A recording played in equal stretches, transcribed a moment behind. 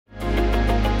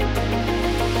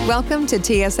Welcome to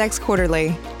TSX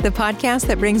Quarterly, the podcast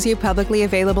that brings you publicly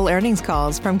available earnings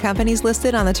calls from companies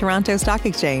listed on the Toronto Stock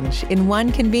Exchange in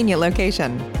one convenient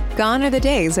location. Gone are the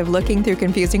days of looking through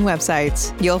confusing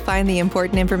websites. You'll find the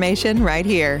important information right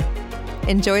here.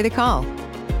 Enjoy the call.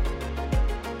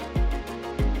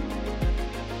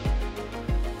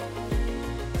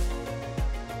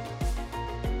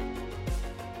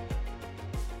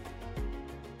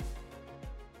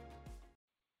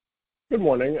 Good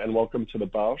morning and welcome to the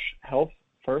Bausch Health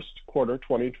First Quarter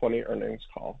 2020 earnings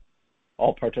call.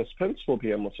 All participants will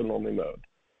be in listen-only mode.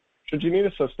 Should you need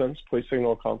assistance, please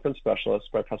signal a conference specialist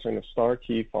by pressing the star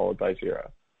key followed by 0.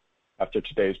 After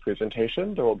today's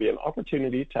presentation, there will be an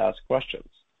opportunity to ask questions.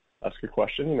 To ask a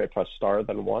question, you may press star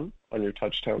then 1 on your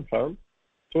touch-tone phone.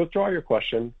 To withdraw your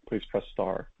question, please press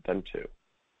star then 2.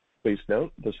 Please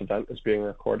note, this event is being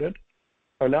recorded.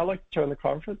 I would now like to turn the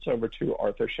conference over to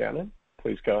Arthur Shannon.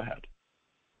 Please go ahead.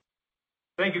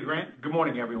 Thank you, Grant. Good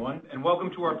morning, everyone, and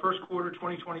welcome to our first quarter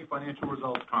 2020 financial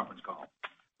results conference call.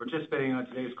 Participating on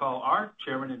today's call are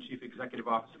Chairman and Chief Executive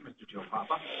Officer, Mr. Joe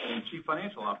Papa, and Chief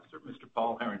Financial Officer, Mr.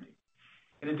 Paul Herendeen.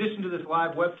 In addition to this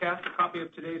live webcast, a copy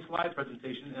of today's slide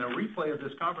presentation and a replay of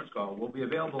this conference call will be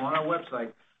available on our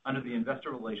website under the Investor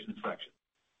Relations section.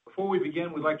 Before we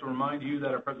begin, we'd like to remind you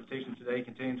that our presentation today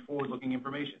contains forward-looking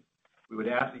information. We would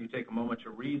ask that you take a moment to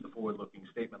read the forward-looking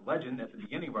statement legend at the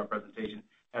beginning of our presentation,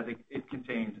 as it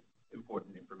contains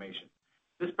important information.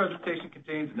 This presentation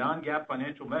contains non-GAAP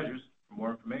financial measures. For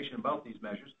more information about these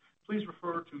measures, please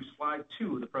refer to slide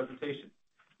 2 of the presentation.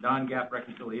 Non-GAAP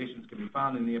reconciliations can be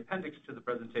found in the appendix to the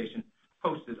presentation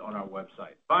posted on our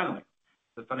website. Finally,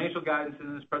 the financial guidance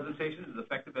in this presentation is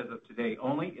effective as of today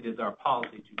only. It is our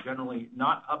policy to generally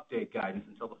not update guidance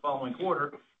until the following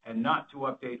quarter and not to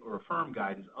update or affirm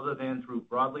guidance other than through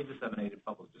broadly disseminated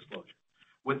public disclosure.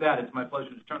 With that, it's my pleasure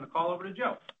to turn the call over to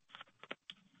Joe.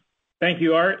 Thank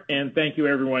you, Art, and thank you,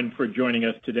 everyone, for joining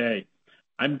us today.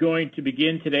 I'm going to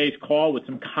begin today's call with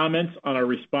some comments on our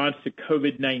response to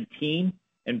COVID-19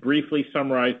 and briefly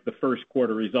summarize the first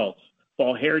quarter results.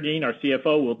 Paul Herendeen, our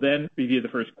CFO, will then review the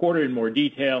first quarter in more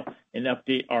detail and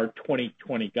update our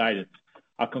 2020 guidance.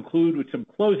 I'll conclude with some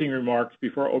closing remarks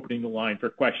before opening the line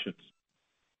for questions.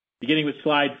 Beginning with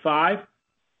slide 5,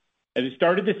 as we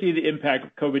started to see the impact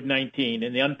of COVID-19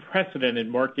 and the unprecedented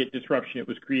market disruption it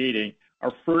was creating,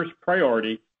 our first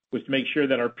priority was to make sure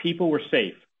that our people were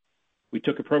safe. We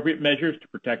took appropriate measures to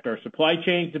protect our supply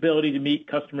chain's ability to meet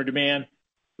customer demand.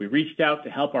 We reached out to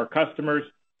help our customers.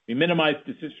 We minimized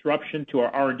the disruption to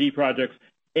our R&D projects,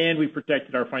 and we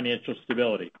protected our financial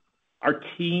stability. Our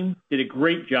team did a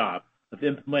great job of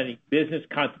implementing business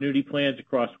continuity plans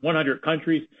across 100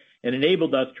 countries and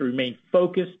enabled us to remain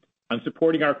focused on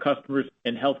supporting our customers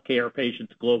and healthcare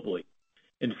patients globally.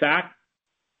 In fact,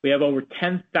 we have over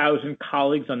 10,000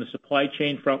 colleagues on the supply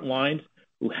chain front lines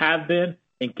who have been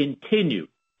and continue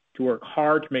to work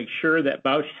hard to make sure that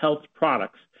Bausch Health's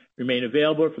products remain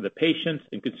available for the patients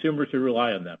and consumers who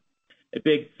rely on them. A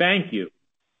big thank you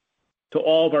to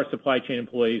all of our supply chain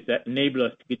employees that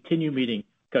enabled us to continue meeting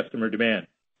customer demand.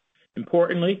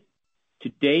 Importantly, to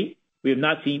date, we have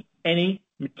not seen any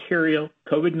material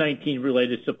COVID-19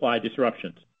 related supply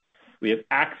disruptions. We have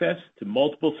access to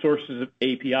multiple sources of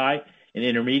API and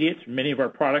intermediates for many of our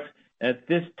products, and at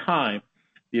this time,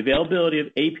 the availability of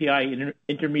API and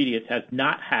intermediates is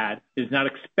not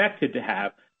expected to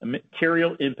have a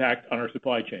material impact on our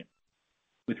supply chain.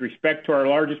 With respect to our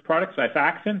largest product,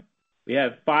 Xifaxan, we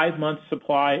have 5 months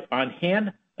supply on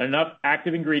hand and enough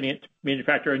active ingredient to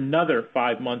manufacture another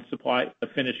 5 months supply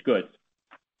of finished goods.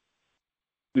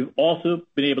 We've also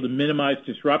been able to minimize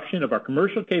disruption of our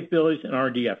commercial capabilities and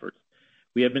R&D efforts.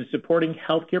 We have been supporting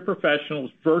healthcare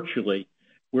professionals virtually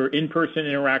where in-person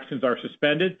interactions are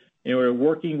suspended, and we're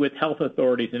working with health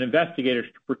authorities and investigators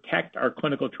to protect our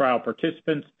clinical trial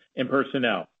participants and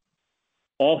personnel.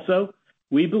 Also,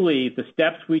 we believe the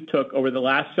steps we took over the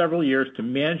last several years to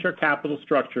manage our capital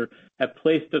structure have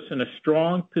placed us in a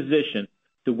strong position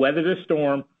to weather the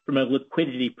storm from a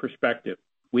liquidity perspective.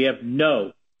 We have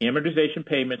no amortization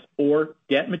payments or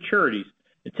debt maturities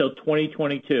until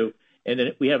 2022, and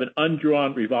then we have an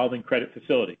undrawn revolving credit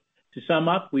facility. To sum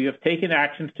up, we have taken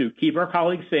actions to keep our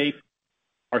colleagues safe,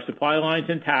 our supply lines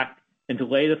intact, and to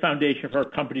lay the foundation for our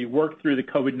company to work through the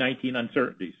COVID-19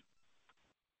 uncertainties.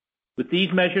 With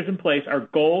these measures in place, our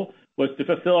goal was to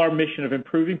fulfill our mission of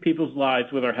improving people's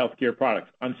lives with our healthcare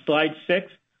products. On slide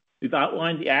 6, we've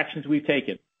outlined the actions we've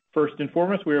taken. First and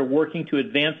foremost, we are working to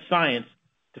advance science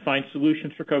to find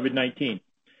solutions for COVID-19.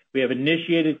 We have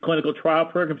initiated clinical trial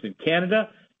programs in Canada,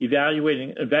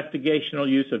 evaluating investigational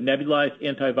use of nebulized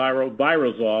antiviral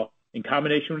Virozole in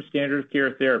combination with standard of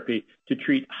care therapy to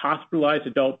treat hospitalized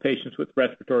adult patients with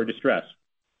respiratory distress.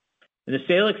 And the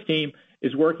Salix team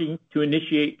is working to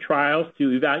initiate trials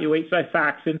to evaluate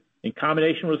Xifaxan in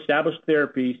combination with established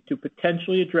therapies to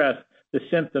potentially address the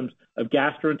symptoms of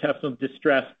gastrointestinal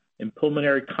distress and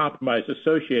pulmonary compromise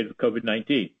associated with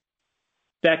COVID-19.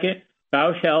 Second,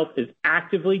 Bausch Health is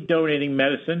actively donating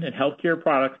medicine and healthcare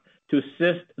products to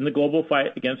assist in the global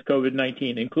fight against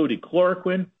COVID-19, including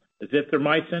chloroquine,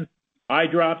 azithromycin, eye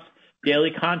drops,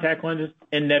 daily contact lenses,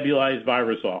 and nebulized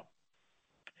Vyrosol.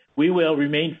 We will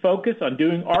remain focused on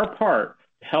doing our part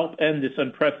to help end this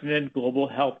unprecedented global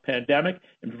health pandemic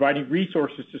and providing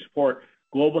resources to support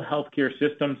global healthcare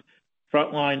systems,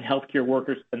 frontline healthcare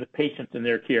workers, and the patients in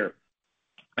their care.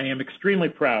 I am extremely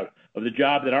proud of the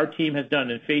job that our team has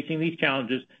done in facing these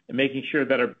challenges and making sure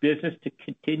that our business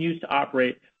continues to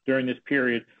operate during this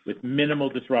period with minimal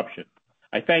disruption.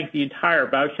 I thank the entire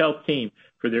Bausch Health team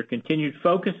for their continued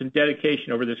focus and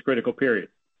dedication over this critical period.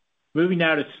 Moving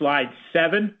now to slide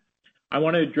 7, I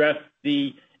want to address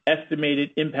the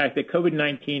estimated impact that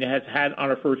COVID-19 has had on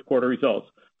our first quarter results.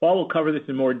 Paul will cover this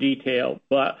in more detail,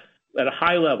 but at a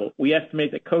high level, we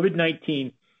estimate that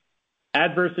COVID-19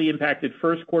 adversely impacted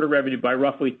first quarter revenue by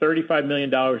roughly $35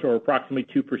 million or approximately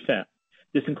 2%.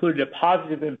 This included a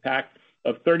positive impact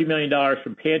of $30 million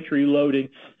from pantry loading,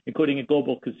 including a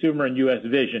global consumer and U.S.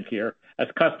 Vision here, as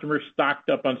customers stocked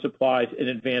up on supplies in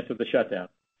advance of the shutdown.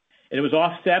 And it was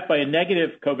offset by a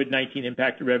negative COVID-19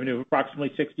 impact to revenue of approximately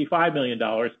 $65 million.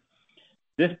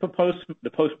 The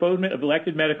postponement of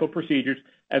elective medical procedures,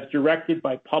 as directed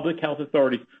by public health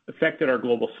authorities, affected our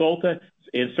global Solta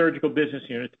and surgical business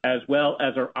units, as well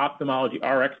as our ophthalmology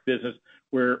RX business,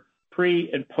 where pre-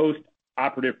 and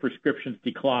post-operative prescriptions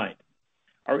declined.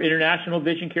 Our international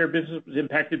vision care business was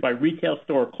impacted by retail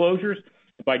store closures,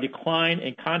 by decline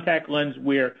in contact lens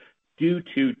wear due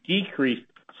to decreased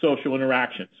social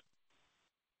interactions.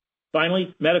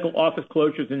 Finally, medical office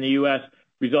closures in the U.S.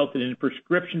 resulted in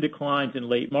prescription declines in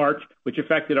late March, which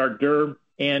affected our derm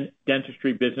and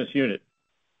dentistry business unit.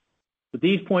 With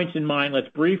these points in mind, let's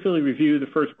briefly review the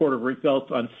first quarter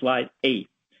results on slide 8.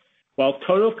 While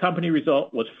total company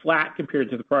result was flat compared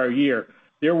to the prior year,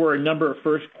 there were a number of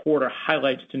first quarter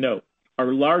highlights to note. Our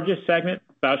largest segment,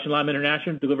 Bausch & Lomb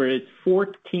International, delivered its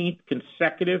 14th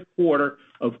consecutive quarter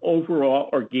of overall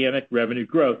organic revenue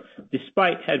growth,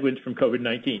 despite headwinds from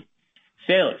COVID-19.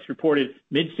 Salix reported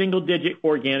mid-single-digit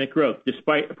organic growth,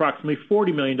 despite approximately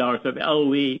 $40 million of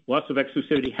LOE, loss of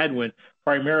exclusivity headwind,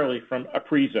 primarily from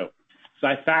Aprizo.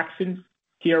 Xifaxan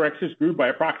TRXs grew by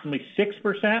approximately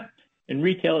 6%, and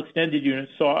retail extended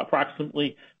units saw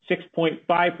approximately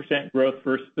 6.5% growth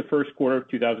versus the first quarter of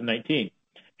 2019.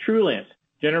 Trulance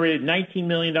generated $19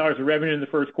 million of revenue in the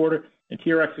first quarter, and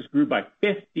TRXs grew by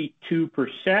 52%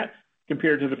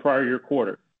 compared to the prior year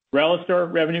quarter.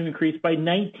 Relistor revenue increased by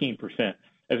 19%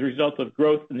 as a result of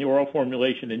growth in the oral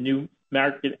formulation and new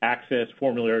market access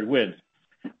formulary wins.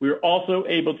 We were also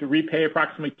able to repay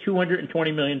approximately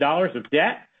 $220 million of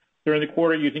debt during the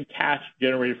quarter using cash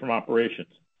generated from operations.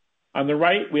 On the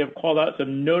right, we have called out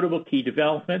some notable key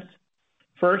developments.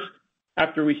 First,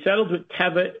 after we settled with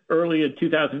Teva early in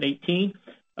 2018,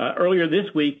 earlier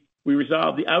this week, we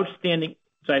resolved the outstanding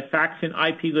Xifaxan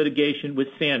IP litigation with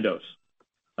Sandoz.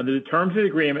 Under the terms of the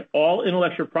agreement, all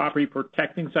intellectual property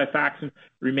protecting Xifaxan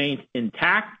remains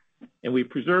intact, and we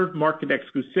preserved market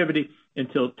exclusivity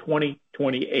until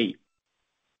 2028.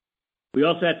 We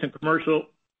also had some commercial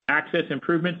access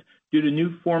improvements due to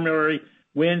new formulary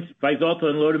wins. Vyzulta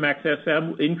and Lotemax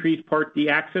SM increased Part D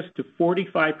access to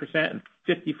 45% and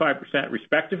 55%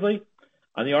 respectively.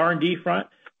 On the R&D front,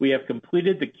 we have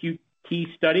completed the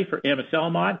QT study for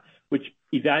amiselimod, which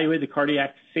evaluated the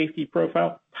cardiac safety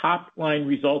profile. Top-line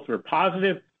results were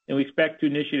positive, and we expect to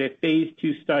initiate a phase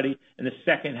 2 study in the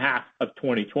second half of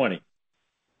 2020.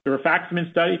 The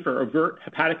rifaximin study for overt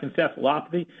hepatic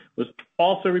encephalopathy was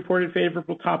also reported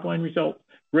favorable top-line results.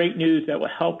 Great news that will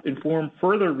help inform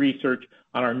further research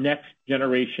on our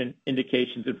next-generation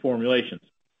indications and formulations.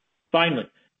 Finally,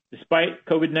 despite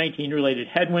COVID-19 related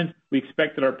headwinds, we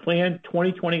expect that our planned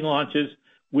 2020 launches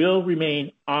will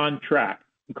remain on track,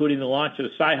 including the launch of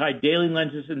the SiHy daily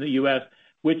lenses in the U.S.,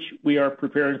 which we are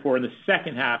preparing for in the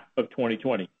second half of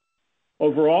 2020.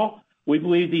 Overall, we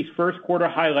believe these first quarter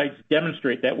highlights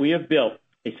demonstrate that we have built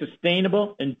a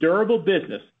sustainable and durable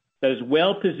business that is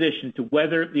well positioned to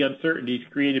weather the uncertainties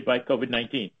created by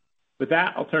COVID-19. With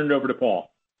that, I'll turn it over to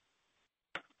Paul.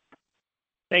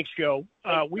 Thanks, Joe.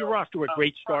 We were off to a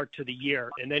great start to the year,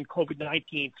 and then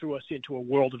COVID-19 threw us into a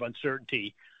world of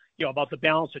uncertainty, about the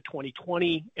balance of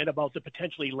 2020 and about the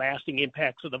potentially lasting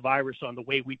impacts of the virus on the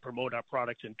way we promote our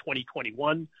products in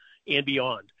 2021 and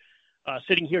beyond.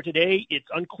 Sitting here today, it's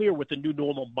unclear what the new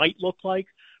normal might look like,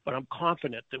 but I'm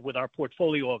confident that with our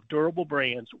portfolio of durable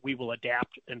brands, we will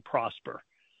adapt and prosper.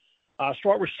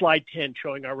 Start with slide 10,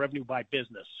 showing our revenue by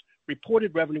business.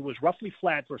 Reported revenue was roughly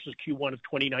flat versus Q1 of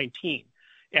 2019.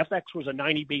 FX was a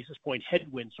 90 basis point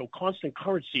headwind, so constant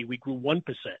currency, we grew 1%.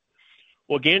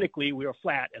 Organically, we are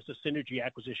flat as the Synergy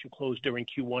acquisition closed during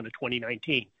Q1 of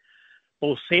 2019.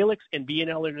 Both Salix and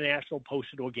B&L International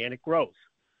posted organic growth.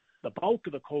 The bulk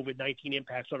of the COVID-19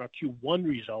 impacts on our Q1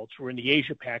 results were in the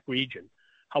Asia-Pac region.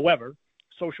 However,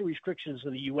 social restrictions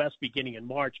in the U.S. beginning in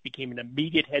March became an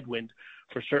immediate headwind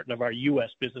for certain of our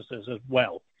U.S. businesses as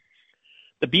well.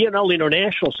 The B&L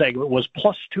International segment was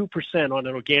plus 2% on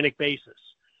an organic basis.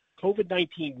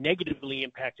 COVID-19 negatively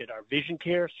impacted our vision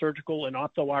care, surgical, and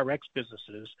OptoRx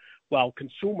businesses, while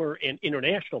consumer and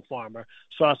international pharma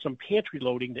saw some pantry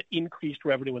loading that increased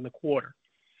revenue in the quarter.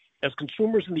 As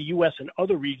consumers in the U.S. and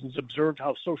other regions observed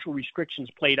how social restrictions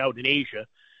played out in Asia,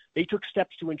 they took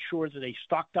steps to ensure that they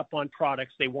stocked up on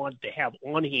products they wanted to have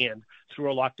on hand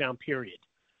through a lockdown period.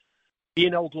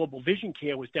 B&L Global Vision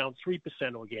Care was down 3%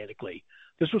 organically.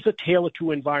 This was a tale of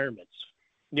two environments.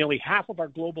 Nearly half of our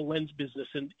global lens business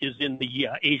is in the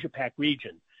Asia-Pac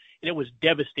region, and it was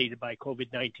devastated by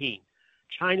COVID-19.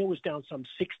 China was down some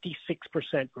 66%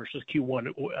 versus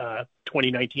Q1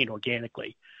 2019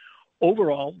 organically.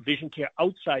 Overall, vision care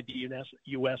outside the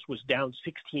U.S. was down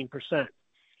 16%.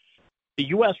 The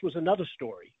U.S. was another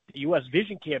story. The U.S.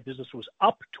 vision care business was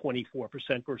up 24%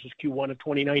 versus Q1 of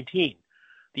 2019.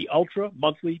 The Ultra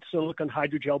monthly silicone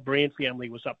hydrogel brand family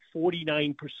was up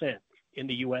 49% in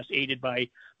the U.S., aided by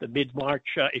the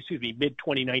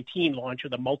mid-2019 launch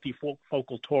of the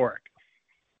multifocal toric.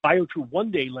 Biotrue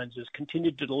one-day lenses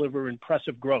continued to deliver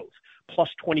impressive growth, plus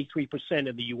 23%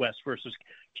 in the U.S. versus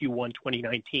Q1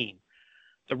 2019.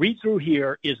 The read-through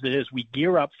here is that as we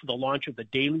gear up for the launch of the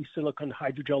daily silicone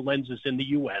hydrogel lenses in the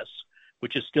U.S.,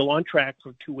 which is still on track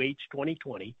for 2H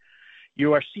 2020,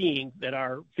 you are seeing that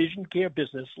our vision care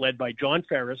business, led by John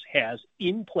Ferris, has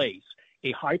in place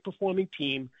a high-performing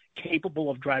team capable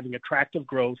of driving attractive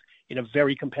growth in a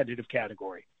very competitive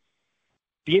category.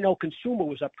 B&L Consumer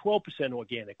was up 12%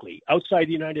 organically, outside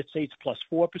the United States plus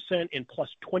 4% and plus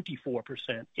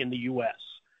 24% in the U.S.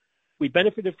 We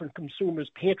benefited from consumers'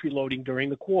 pantry loading during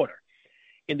the quarter.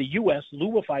 In the U.S.,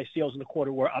 Lumify sales in the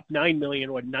quarter were up $9 million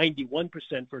or 91%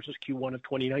 versus Q1 of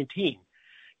 2019,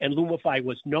 and Lumify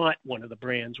was not one of the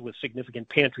brands with significant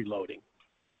pantry loading.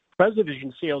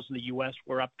 PreserVision sales in the U.S.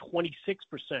 were up 26%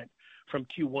 from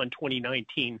Q1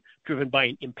 2019, driven by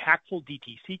an impactful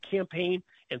DTC campaign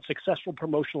and successful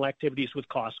promotional activities with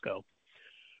Costco.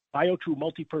 Biotrue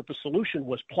Multipurpose Solution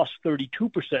was plus 32%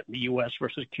 in the U.S.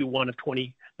 versus Q1 of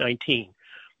 2019.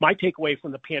 My takeaway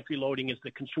from the pantry loading is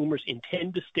that consumers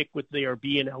intend to stick with their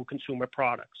B&L consumer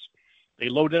products. They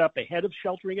loaded up ahead of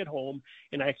sheltering at home,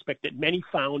 and I expect that many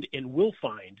found and will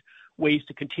find ways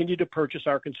to continue to purchase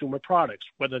our consumer products,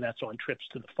 whether that's on trips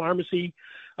to the pharmacy,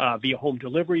 via home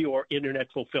delivery, or internet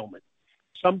fulfillment.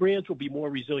 Some brands will be more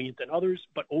resilient than others,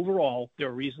 but overall, there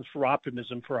are reasons for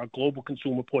optimism for our global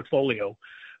consumer portfolio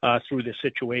through this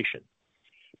situation.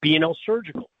 B&L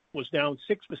Surgical was down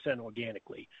 6%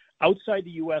 organically. Outside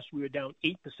the U.S., we were down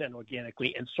 8%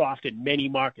 organically and soft in many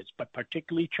markets, but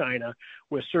particularly China,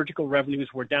 where surgical revenues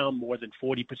were down more than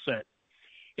 40%.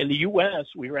 In the U.S.,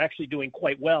 we were actually doing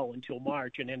quite well until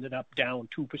March and ended up down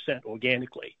 2%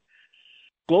 organically.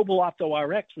 Global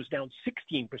OptoRx was down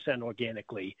 16%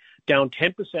 organically, down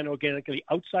 10% organically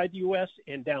outside the U.S.,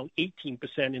 and down 18%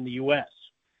 in the U.S.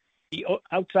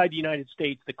 Outside the United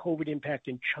States, the COVID impact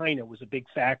in China was a big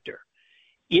factor.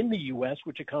 In the U.S.,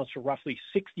 which accounts for roughly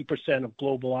 60% of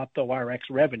global OptoRx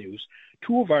revenues,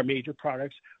 two of our major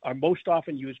products are most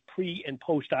often used pre- and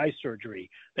post-eye surgery.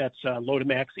 That's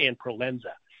Lotemax and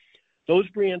Prolensa. Those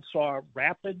brands saw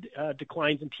rapid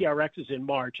declines in TRXs in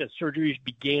March as surgeries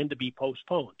began to be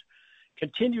postponed.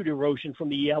 Continued erosion from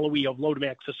the LOE of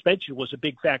Lotemax suspension was a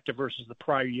big factor versus the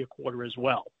prior year quarter as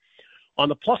well. On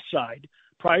the plus side,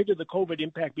 prior to the COVID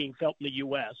impact being felt in the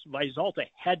U.S., Vyzulta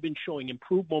had been showing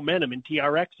improved momentum in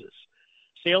TRXs.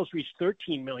 Sales reached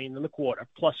 $13 million in the quarter,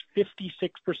 plus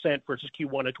 56% versus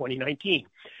Q1 of 2019.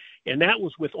 And that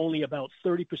was with only about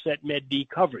 30% Med D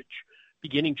coverage.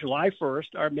 Beginning July 1st,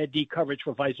 our Med D coverage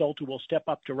for Vyzulta will step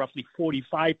up to roughly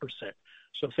 45%.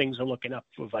 So things are looking up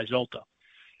for Vyzulta.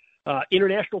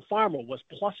 International Pharma was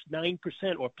plus 9%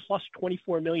 or plus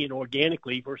 $24 million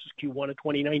organically versus Q1 of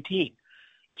 2019.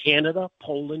 Canada,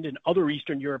 Poland, and other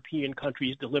Eastern European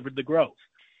countries delivered the growth.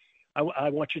 I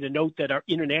want you to note that our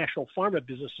international pharma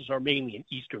businesses are mainly in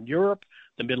Eastern Europe,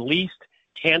 the Middle East,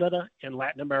 Canada, and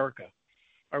Latin America.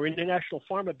 Our international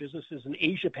pharma businesses in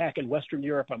Asia-Pac and Western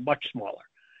Europe are much smaller.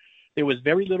 There was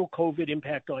very little COVID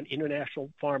impact on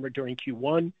international pharma during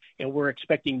Q1, and we're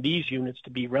expecting these units to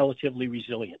be relatively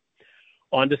resilient.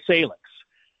 On to Salix.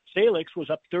 Salix was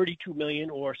up $32 million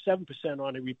or 7%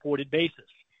 on a reported basis.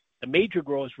 The major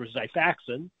growers were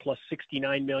Xifaxan, plus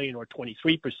 $69 million or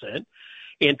 23%,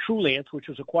 and Trulance, which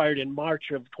was acquired in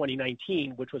March of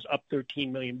 2019, which was up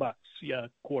 $13 million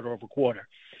quarter over quarter.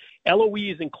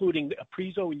 LOEs, including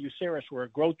Aprizo and Uceris, were a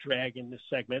growth drag in this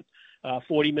segment,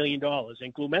 $40 million,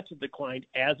 and Glumetza declined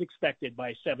as expected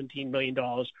by $17 million,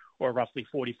 or roughly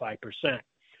 45%.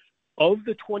 Of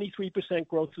the 23%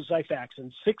 growth of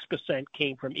Xifaxan, 6%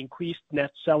 came from increased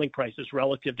net selling prices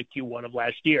relative to Q1 of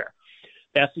last year.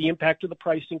 That's the impact of the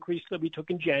price increase that we took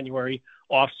in January,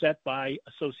 offset by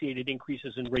associated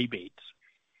increases in rebates.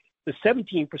 The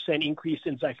 17% increase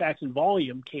in Xifaxan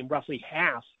volume came roughly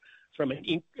half from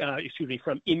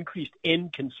increased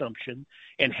end consumption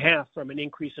and half from an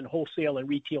increase in wholesale and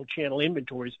retail channel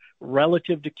inventories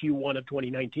relative to Q1 of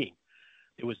 2019.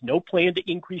 There was no plan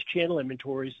to increase channel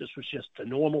inventories. This was just a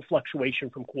normal fluctuation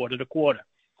from quarter to quarter.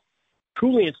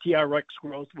 Trulance TRX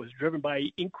growth was driven by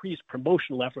increased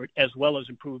promotional effort as well as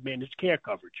improved managed care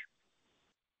coverage.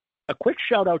 A quick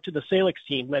shout out to the Salix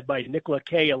team led by Nicola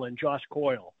Cale and Josh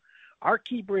Coyle. Our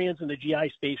key brands in the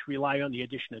GI space rely on the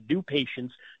addition of new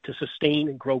patients to sustain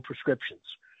and grow prescriptions.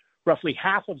 Roughly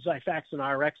half of Xifaxan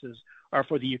RXs are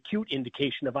for the acute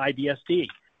indication of IBS-D,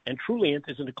 and Trulance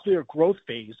is in a clear growth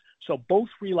phase, so both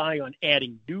rely on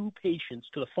adding new patients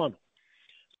to the funnel.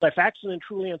 Xifaxan and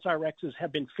Trulance RXs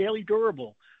have been fairly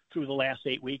durable through the last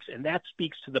 8 weeks, and that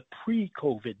speaks to the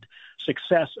pre-COVID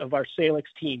success of our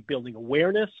Salix team building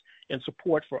awareness and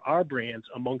support for our brands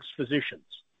amongst physicians.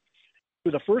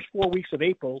 For the first 4 weeks of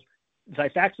April,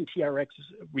 Xifaxan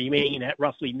TRXs remain at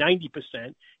roughly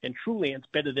 90% and Trulance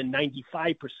better than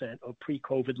 95% of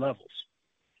pre-COVID levels.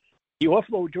 The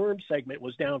Ortho-Derm segment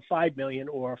was down $5 million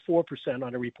or 4%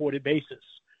 on a reported basis.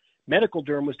 Medical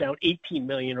Derm was down $18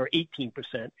 million or 18%,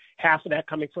 half of that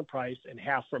coming from price and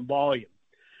half from volume.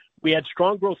 We had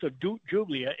strong growth of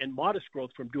Jublia and modest growth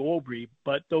from Duobri,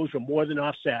 but those were more than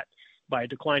offset by a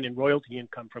decline in royalty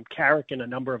income from Carrick and a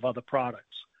number of other products.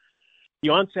 The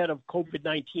onset of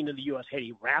COVID-19 in the U.S. had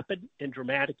a rapid and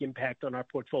dramatic impact on our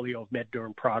portfolio of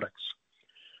MedDerm products.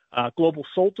 Global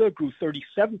Solta grew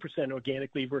 37%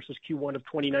 organically versus Q1 of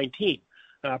 2019.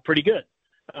 Pretty good.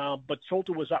 But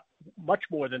Solta was up much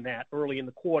more than that early in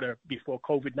the quarter before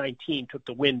COVID-19 took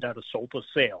the wind out of Solta's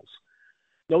sales.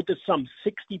 Note that some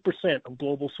 60% of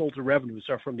global Solta revenues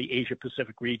are from the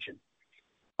Asia-Pacific region.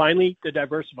 Finally, the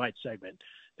Diversified segment.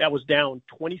 That was down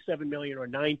 $27 million or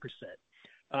 9%.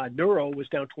 Neuro was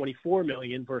down $24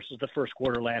 million versus the first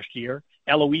quarter last year.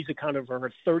 LOEs accounted for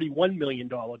a $31 million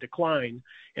decline,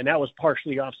 and that was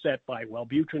partially offset by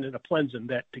Wellbutrin and Aplenzin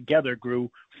that together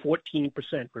grew 14%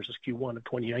 versus Q1 of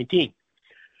 2019.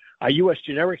 Our U.S.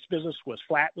 generics business was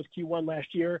flat with Q1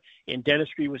 last year, and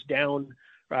dentistry was down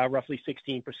roughly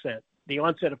 16%. The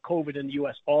onset of COVID in the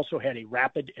U.S. also had a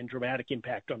rapid and dramatic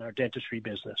impact on our dentistry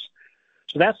business.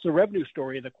 So that's the revenue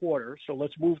story of the quarter. So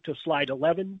let's move to slide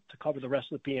 11 to cover the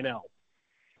rest of the P&L.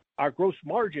 Our gross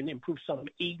margin improved some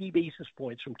 80 basis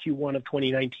points from Q1 of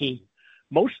 2019.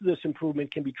 Most of this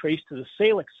improvement can be traced to the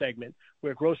Salix segment,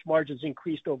 where gross margins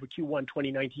increased over Q1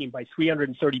 2019 by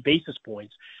 330 basis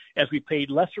points, as we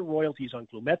paid lesser royalties on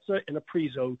Glumetza and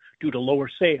Aprizo due to lower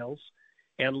sales,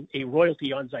 and a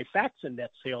royalty on Xifaxan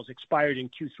net sales expired in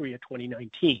Q3 of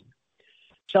 2019.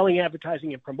 Selling,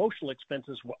 advertising, and promotional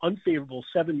expenses were unfavorable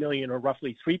 $7 million or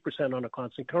roughly 3% on a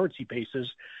constant currency basis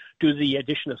due to the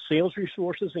addition of sales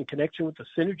resources in connection with the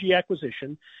Synergy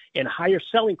acquisition and higher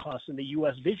selling costs in the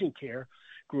U.S. Vision Care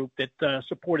group that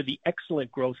supported the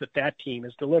excellent growth that team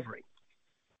is delivering.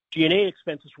 G&A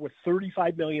expenses were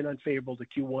 $35 million unfavorable to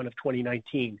Q1 of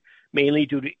 2019, mainly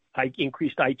due to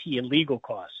increased IT and legal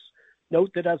costs.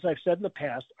 Note that, as I've said in the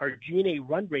past, our G&A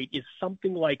run rate is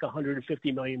something like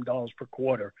 $150 million per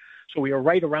quarter. So we are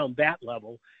right around that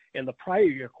level, and the prior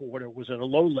year quarter was at a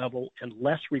low level and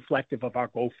less reflective of our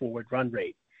go-forward run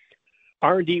rate.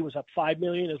 R&D was up $5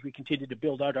 million as we continue to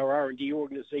build out our R&D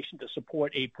organization to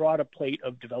support a broader plate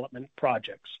of development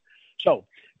projects. So,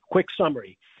 quick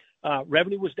summary.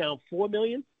 Revenue was down $4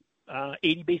 million.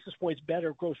 80 basis points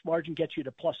better gross margin gets you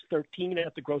to plus 13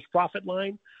 at the gross profit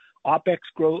line. OPEX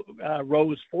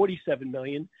rose $47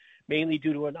 million, mainly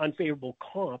due to an unfavorable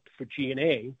comp for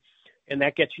G&A, and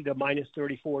that gets you to minus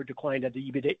 34 decline at the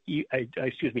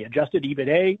adjusted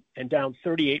EBITDA, and down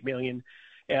 $38 million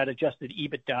at adjusted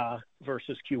EBITDA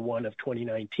versus Q1 of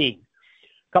 2019.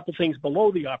 A couple things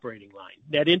below the operating line.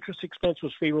 Net interest expense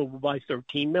was favorable by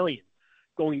 $13 million.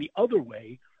 Going the other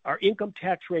way, our income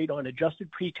tax rate on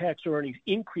adjusted pre-tax earnings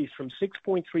increased from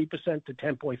 6.3% to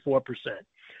 10.4%.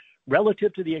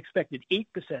 Relative to the expected 8%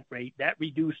 rate, that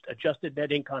reduced adjusted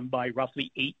net income by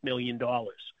roughly $8 million.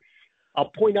 I'll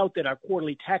point out that our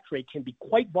quarterly tax rate can be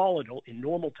quite volatile in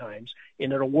normal times,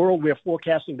 and in a world where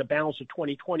forecasting the balance of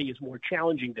 2020 is more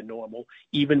challenging than normal,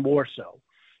 even more so.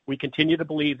 We continue to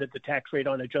believe that the tax rate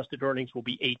on adjusted earnings will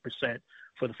be 8%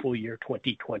 for the full year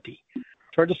 2020.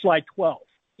 Turn to slide 12.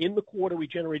 In the quarter, we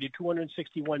generated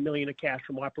 $261 million of cash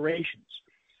from operations.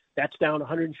 That's down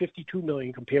 $152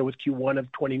 million compared with Q1 of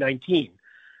 2019.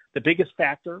 The biggest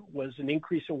factor was an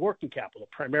increase in working capital,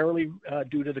 primarily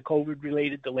due to the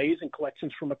COVID-related delays in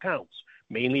collections from accounts,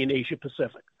 mainly in Asia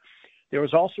Pacific. There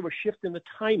was also a shift in the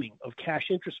timing of cash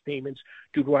interest payments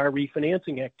due to our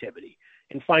refinancing activity.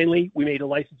 And finally, we made a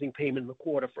licensing payment in the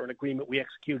quarter for an agreement we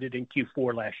executed in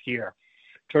Q4 last year.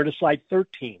 Turn to slide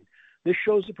 13. This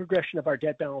shows the progression of our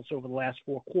debt balance over the last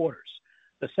 4 quarters.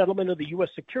 The settlement of the U.S.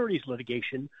 securities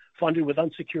litigation, funded with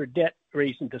unsecured debt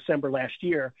raised in December last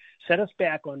year, set us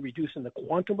back on reducing the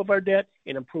quantum of our debt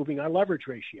and improving our leverage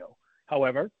ratio.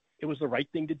 However, it was the right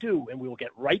thing to do, and we will get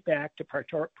right back to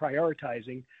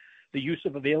prioritizing the use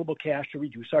of available cash to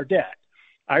reduce our debt.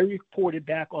 I reported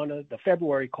back on the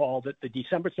February call that the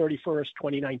December 31st,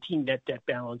 2019 net debt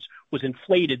balance was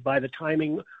inflated by the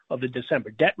timing of the December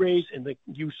debt raise and the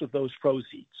use of those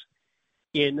proceeds.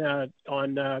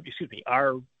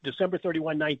 Our December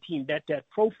 31, 19 net debt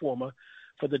pro forma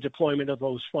for the deployment of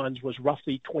those funds was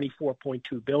roughly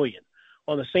 $24.2 billion.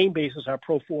 On the same basis, our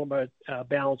pro forma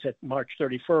balance at March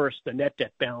 31st, the net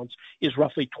debt balance is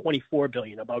roughly $24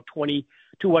 billion, about $200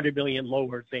 billion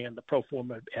lower than the pro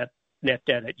forma at net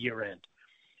debt at year end.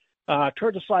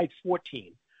 Turn to slide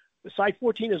 14. Slide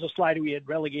 14 is a slide we had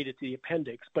relegated to the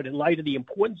appendix, but in light of the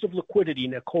importance of liquidity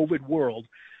in a COVID world,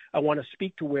 I want to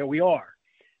speak to where we are.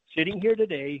 Sitting here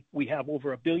today, we have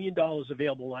over $1 billion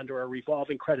available under our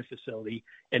revolving credit facility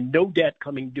and no debt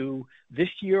coming due this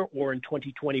year or in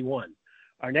 2021.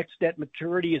 Our next debt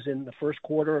maturity is in the first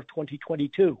quarter of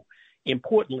 2022.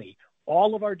 Importantly,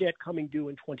 all of our debt coming due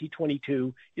in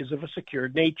 2022 is of a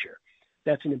secured nature.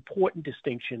 That's an important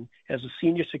distinction, as the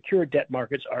senior secured debt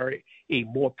markets are a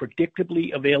more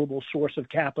predictably available source of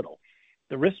capital.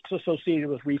 The risks associated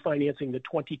with refinancing the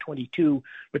 2022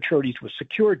 maturities with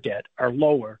secured debt are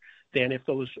lower than if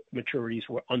those maturities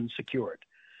were unsecured.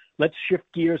 Let's shift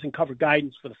gears and cover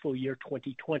guidance for the full year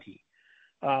 2020.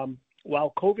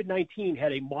 While COVID-19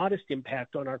 had a modest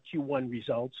impact on our Q1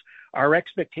 results, our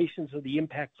expectations of the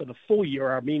impact for the full year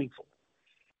are meaningful.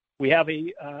 We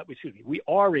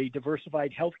are a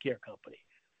diversified healthcare company.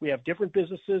 We have different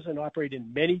businesses and operate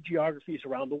in many geographies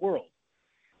around the world.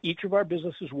 Each of our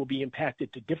businesses will be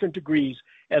impacted to different degrees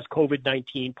as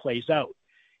COVID-19 plays out.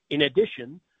 In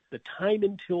addition, the time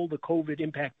until the COVID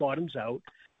impact bottoms out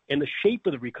and the shape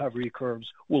of the recovery curves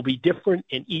will be different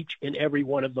in each and every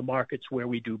one of the markets where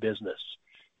we do business.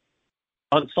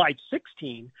 On slide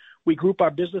 16, we group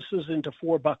our businesses into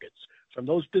 4 buckets, from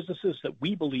those businesses that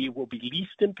we believe will be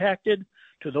least impacted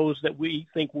to those that we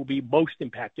think will be most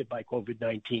impacted by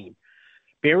COVID-19.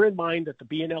 Bear in mind that the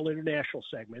B&L International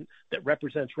segment that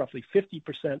represents roughly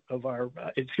 56% of our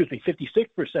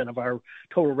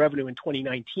total revenue in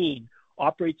 2019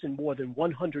 operates in more than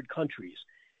 100 countries,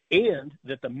 and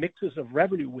that the mixes of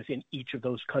revenue within each of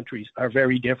those countries are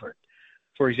very different.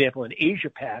 For example, in Asia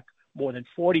Pac, more than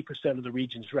 40% of the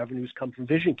region's revenues come from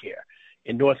vision care.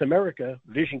 In North America,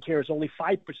 vision care is only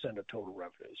 5% of total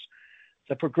revenues.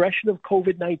 The progression of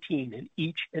COVID-19 in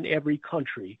each and every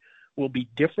country will be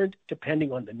different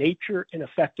depending on the nature and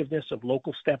effectiveness of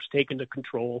local steps taken to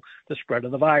control the spread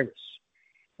of the virus.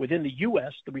 Within the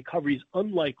U.S., the recovery is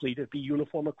unlikely to be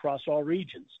uniform across all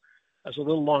regions. I was a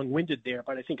little long-winded there,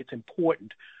 but I think it's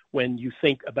important when you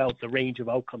think about the range of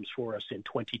outcomes for us in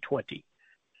 2020.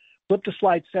 Flip to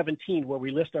slide 17, where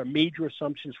we list our major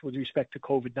assumptions with respect to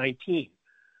COVID-19.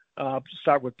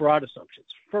 Start with broad assumptions.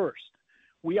 First,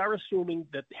 we are assuming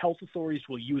that health authorities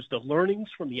will use the learnings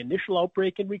from the initial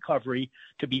outbreak and recovery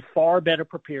to be far better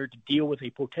prepared to deal with a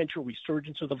potential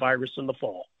resurgence of the virus in the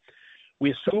fall.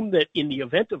 We assume that in the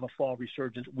event of a fall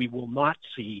resurgence, we will not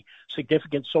see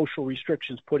significant social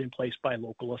restrictions put in place by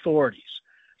local authorities.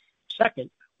 Second,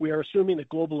 we are assuming that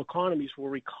global economies will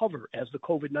recover as the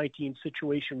COVID-19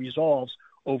 situation resolves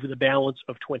over the balance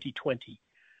of 2020.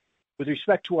 With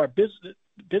respect to our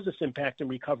business impact and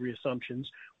recovery assumptions,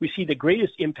 we see the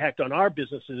greatest impact on our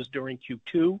businesses during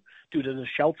Q2 due to the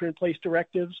shelter-in-place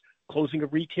directives, closing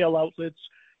of retail outlets,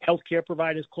 healthcare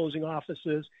providers closing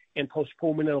offices, and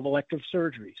postponement of elective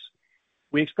surgeries.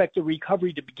 We expect the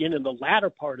recovery to begin in the latter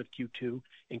part of Q2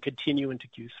 and continue into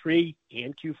Q3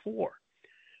 and Q4.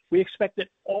 We expect that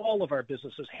all of our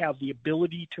businesses have the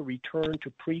ability to return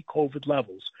to pre-COVID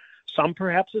levels, some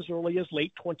perhaps as early as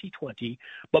late 2020,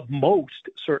 but most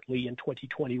certainly in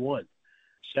 2021.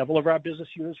 Several of our business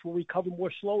units will recover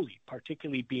more slowly,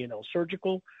 particularly B&L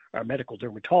Surgical, our medical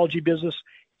dermatology business,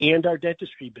 and our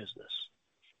dentistry business.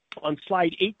 On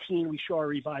slide 18, we show our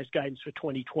revised guidance for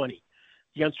 2020.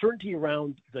 The uncertainty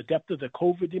around the depth of the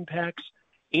COVID impacts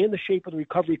and the shape of the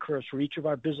recovery curves for each of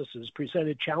our businesses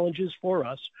presented challenges for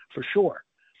us, for sure.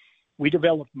 We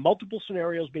developed multiple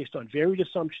scenarios based on varied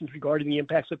assumptions regarding the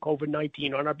impacts of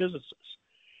COVID-19 on our businesses.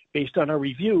 Based on our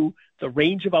review, the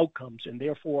range of outcomes and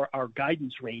therefore our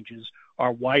guidance ranges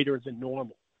are wider than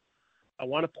normal. I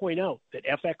want to point out that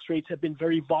FX rates have been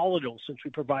very volatile since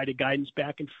we provided guidance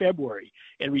back in February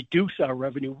and reduced our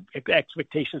revenue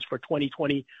expectations for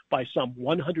 2020 by some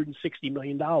 $160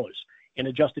 million and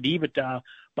adjusted EBITDA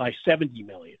by $70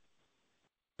 million.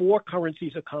 4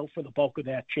 currencies account for the bulk of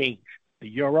that change: the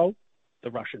euro, the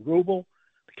Russian ruble,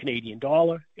 the Canadian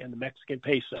dollar, and the Mexican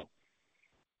peso.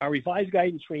 Our revised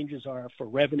guidance ranges are for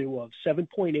revenue of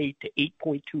 $7.8 to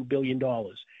 $8.2 billion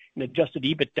and adjusted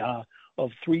EBITDA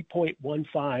of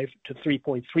 $3.15 to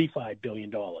 $3.35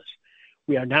 billion.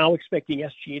 We are now expecting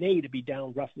SG&A to be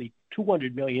down roughly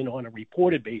 $200 million on a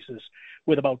reported basis,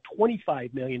 with about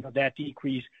 $25 million of that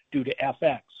decrease due to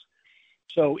FX.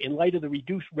 So in light of the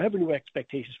reduced revenue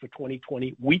expectations for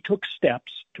 2020, we took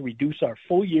steps to reduce our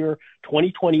full year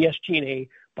 2020 SG&A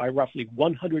by roughly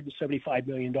 $175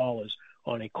 million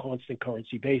on a constant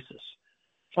currency basis.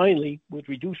 Finally, with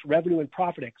reduced revenue and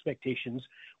profit expectations,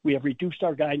 we have reduced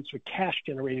our guidance for cash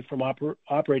generated from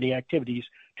operating activities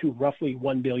to roughly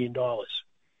 $1 billion.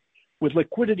 With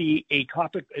liquidity a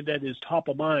topic that is top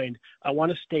of mind, I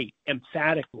want to state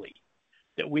emphatically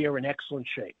that we are in excellent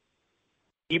shape.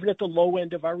 Even at the low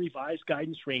end of our revised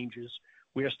guidance ranges,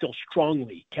 we are still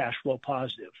strongly cash flow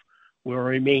positive. We will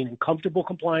remain in comfortable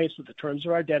compliance with the terms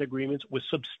of our debt agreements with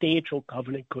substantial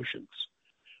covenant cushions.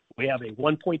 We have a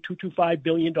 $1.225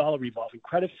 billion revolving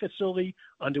credit facility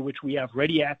under which we have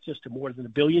ready access to more than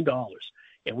 $1 billion,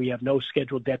 and we have no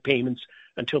scheduled debt payments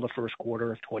until the first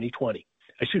quarter of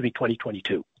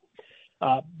 2022.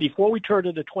 Before we turn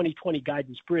to the 2020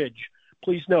 guidance bridge,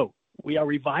 please note we are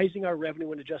revising our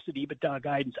revenue and adjusted EBITDA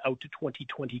guidance out to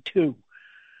 2022.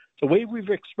 The way we've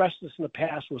expressed this in the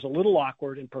past was a little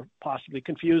awkward and possibly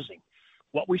confusing.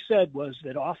 What we said was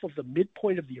that off of the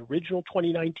midpoint of the original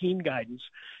 2019 guidance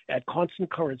at constant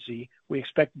currency, we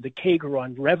expected the CAGR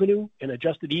on revenue and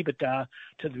adjusted EBITDA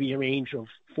to be a range of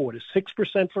 4 to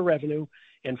 6% for revenue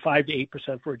and 5 to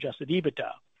 8% for adjusted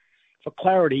EBITDA. For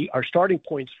clarity, our starting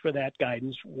points for that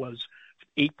guidance was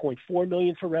 $8.4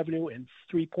 million for revenue and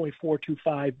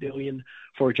 $3.425 billion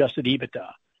for adjusted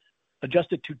EBITDA.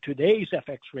 Adjusted to today's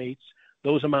FX rates,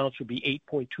 those amounts would be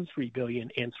 $8.23 billion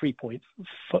and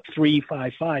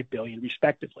 $3.355 billion,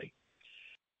 respectively.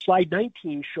 Slide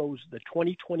 19 shows the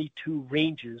 2022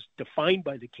 ranges defined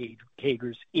by the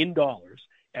CAGRs in dollars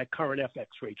at current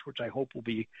FX rates, which I hope will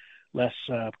be less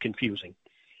confusing.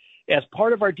 As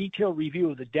part of our detailed review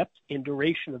of the depth and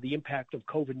duration of the impact of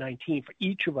COVID-19 for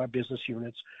each of our business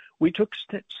units, we took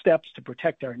steps to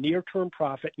protect our near-term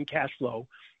profit and cash flow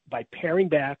by paring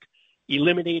back,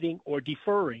 eliminating, or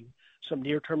deferring some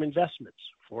near-term investments.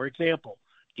 For example,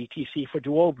 DTC for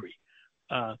Duobri,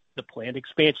 the planned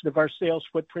expansion of our sales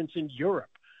footprints in Europe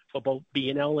for both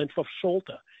B&L and for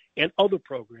Solta, and other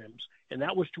programs. And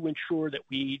that was to ensure that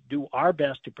we do our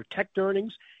best to protect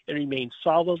earnings and remain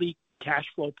solidly cash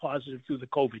flow positive through the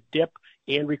COVID dip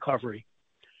and recovery.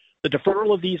 The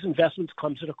deferral of these investments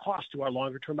comes at a cost to our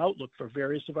longer-term outlook for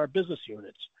various of our business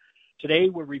units. Today,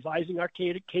 we're revising our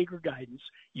CAGR guidance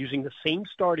using the same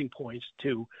starting points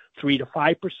to 3 to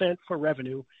 5% for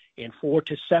revenue and 4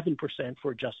 to 7%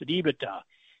 for adjusted EBITDA.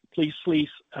 Please see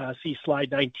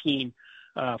slide 19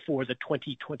 for the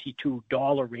 2022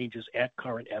 dollar ranges at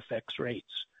current FX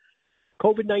rates.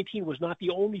 COVID-19 was not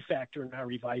the only factor in our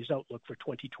revised outlook for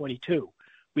 2022.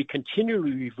 We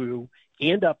continually review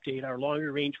and update our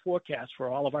longer-range forecasts for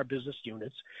all of our business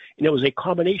units, and it was a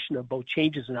combination of both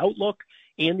changes in outlook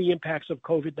and the impacts of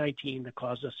COVID-19 that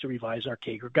caused us to revise our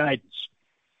CAGR guidance.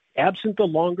 Absent the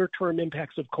longer-term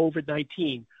impacts of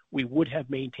COVID-19, we would have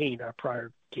maintained our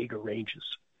prior CAGR ranges.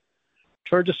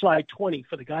 Turn to slide 20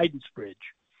 for the guidance bridge.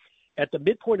 At the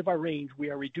midpoint of our range, we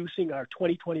are reducing our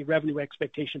 2020 revenue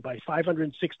expectation by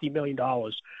 $560 million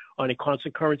on a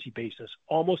constant currency basis,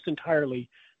 almost entirely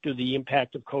due to the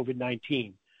impact of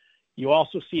COVID-19. You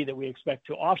also see that we expect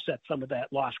to offset some of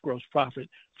that lost gross profit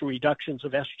through reductions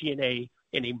of SG&A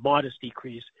and a modest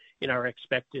decrease in our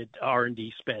expected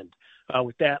R&D spend.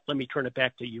 With that, let me turn it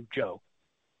back to you, Joe.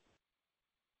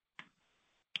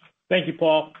 Thank you,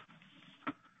 Paul.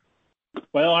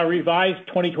 While our revised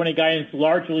 2020 guidance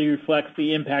largely reflects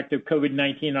the impact of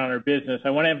COVID-19 on our business, I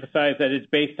want to emphasize that it's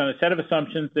based on a set of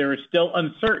assumptions. There is still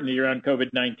uncertainty around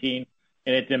COVID-19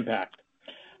 and its impact.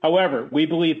 However, we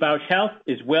believe Bausch Health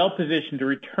is well positioned to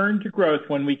return to growth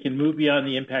when we can move beyond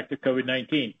the impact of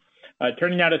COVID-19.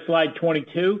 Turning now to slide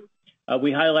 22,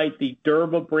 we highlight the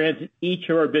durable brands in each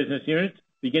of our business units.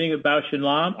 Beginning with Bausch +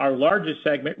 Lomb, our largest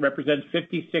segment represents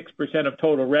 56% of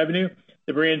total revenue.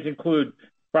 The brands include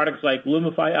products like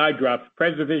Lumify eye drops,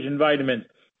 PreserVision vitamins,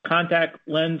 contact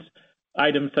lens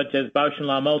items such as Bausch +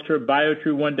 Lomb Ultra,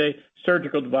 Biotrue One-Day,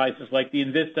 surgical devices like the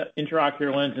Envista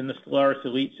intraocular lens and the Stellaris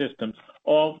Elite systems,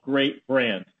 all great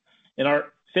brands. In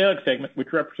our Salix segment,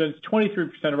 which represents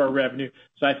 23% of our revenue,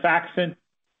 Xifaxan,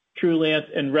 Trulance,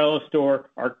 and Relistor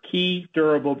are key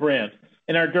durable brands.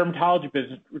 In our dermatology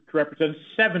business, which represents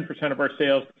 7% of our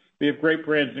sales, we have great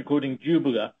brands including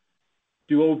Jublia,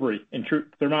 Duobri, and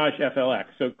Thermage FLX,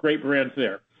 so great brands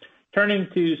there. Turning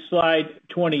to slide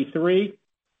 23,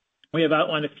 we have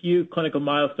outlined a few clinical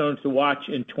milestones to watch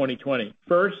in 2020.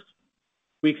 First,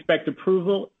 we expect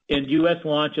approval and U.S.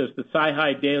 launch of the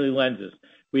SiHy daily lenses.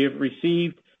 We have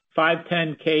received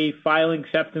 510K filing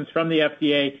acceptance from the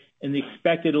FDA, and the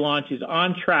expected launch is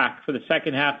on track for the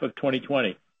second half of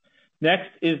 2020. Next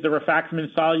is the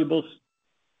rifaximin soluble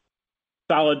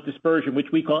solid dispersion,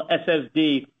 which we call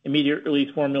SSD, immediate release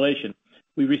formulation.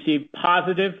 We received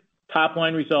positive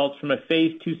top-line results from a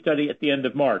phase 2 study at the end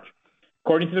of March.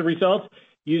 According to the results,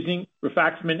 using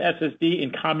rifaximin SSD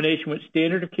in combination with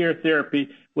standard of care therapy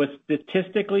was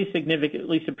statistically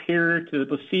significantly superior to the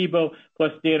placebo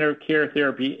plus standard of care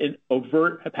therapy in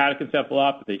overt hepatic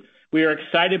encephalopathy. We are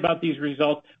excited about these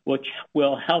results, which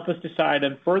will help us decide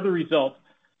on further results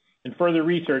and further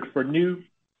research for new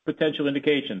potential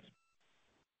indications.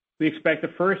 We expect the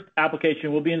first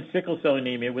application will be in sickle cell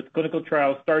anemia, with clinical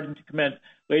trials starting to commence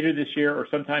later this year or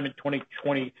sometime in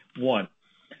 2021.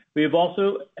 We have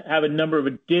also have a number of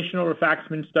additional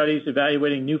rifaximin studies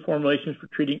evaluating new formulations for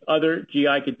treating other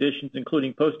GI conditions,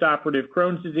 including postoperative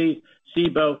Crohn's disease,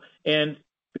 SIBO, and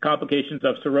the complications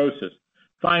of cirrhosis.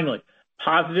 Finally,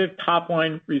 positive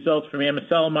top-line results from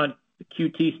amiselimod, the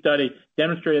QT study,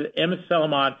 demonstrated that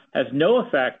amiselimod has no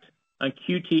effect on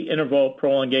QT interval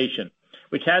prolongation,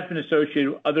 which has been associated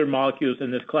with other molecules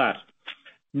in this class.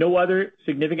 No other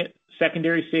significant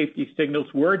secondary safety signals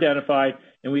were identified,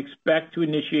 and we expect to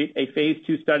initiate a phase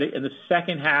 2 study in the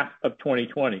second half of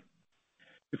 2020.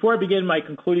 Before I begin my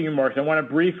concluding remarks, I want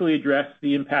to briefly address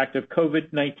the impact of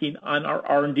COVID-19 on our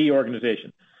R&D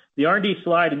organization. The R&D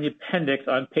slide in the appendix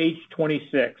on page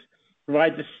 26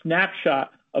 provides a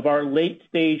snapshot of our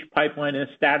late-stage pipeline and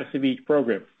the status of each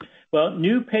program. Well,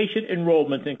 new patient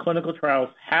enrollments in clinical trials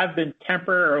have been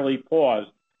temporarily paused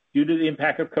due to the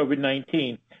impact of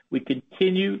COVID-19. We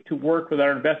continue to work with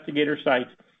our investigator sites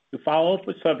to follow up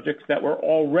with subjects that were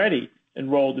already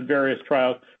enrolled in various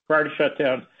trials prior to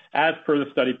shutdown as per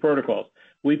the study protocols.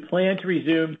 We plan to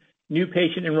resume new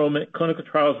patient enrollment in clinical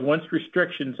trials once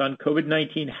restrictions on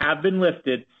COVID-19 have been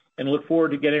lifted, and look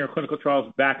forward to getting our clinical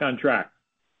trials back on track.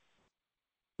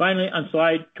 Finally, on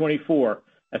slide 24,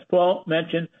 as Paul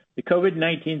mentioned, the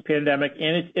COVID-19 pandemic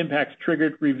and its impacts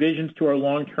triggered revisions to our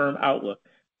long-term outlook.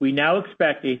 We now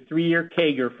expect a 3-year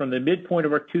CAGR from the midpoint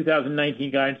of our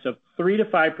 2019 guidance of 3 to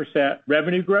 5%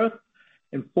 revenue growth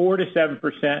and 4 to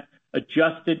 7%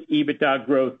 adjusted EBITDA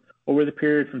growth over the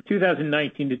period from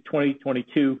 2019 to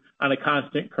 2022 on a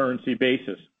constant currency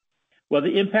basis. While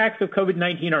the impacts of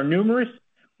COVID-19 are numerous,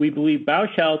 we believe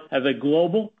Bausch Health has a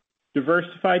global,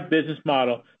 diversified business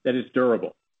model that is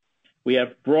durable. We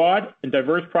have broad and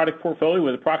diverse product portfolio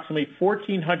with approximately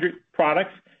 1,400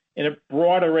 products in a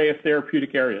broad array of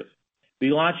therapeutic areas. We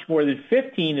launched more than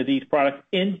 15 of these products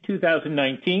in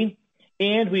 2019,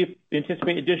 and we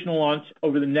anticipate additional launch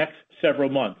over the next several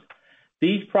months.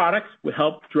 These products will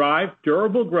help drive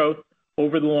durable growth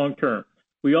over the long term.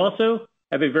 We also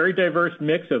have a very diverse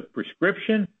mix of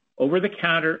prescription,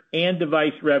 over-the-counter, and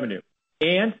device revenue.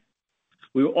 And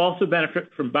we will also benefit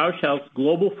from Bausch Health's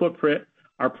global footprint.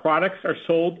 Our products are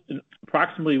sold in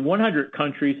approximately 100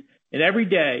 countries, and every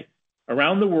day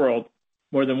around the world,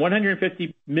 more than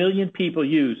 150 million people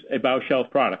use a Bausch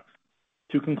Health product.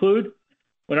 To conclude,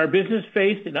 when our business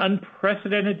faced an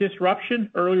unprecedented disruption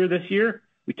earlier this year,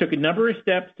 we took a number of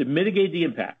steps to mitigate the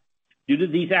impact. Due to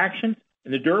these actions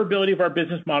and the durability of our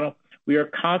business model, we are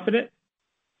confident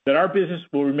that our business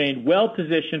will remain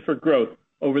well-positioned for growth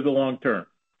over the long term.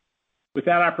 With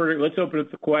that, operator, let's open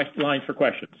up the lines for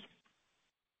questions.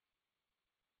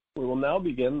 We will now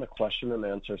begin the question and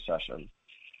answer session.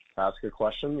 To ask a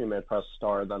question, you may press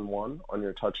star then one on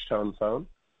your touch-tone phone.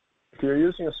 If you're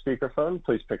using a speakerphone,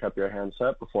 please pick up your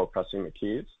handset before pressing the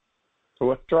keys. To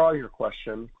withdraw your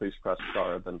question, please press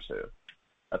star then two.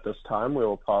 At this time, we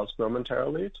will pause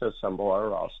momentarily to assemble our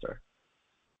roster.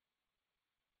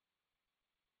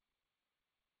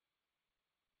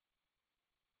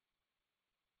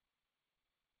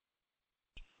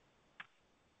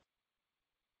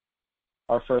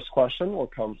 Our first question will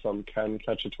come from Ken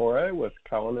Cacciatore with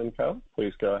Cowen and Co.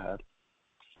 Please go ahead.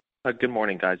 Good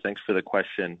morning, guys. Thanks for the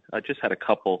question. I just had a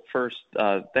couple. First,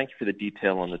 thank you for the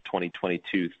detail on the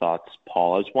 2022 thoughts,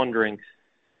 Paul. I was wondering,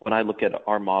 when I look at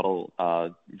our model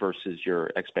versus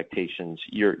your expectations,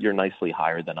 you're nicely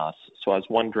higher than us. So I was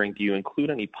wondering, do you include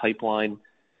any pipeline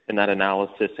in that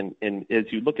analysis? And as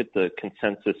you look at the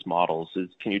consensus models,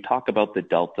 can you talk about the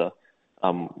delta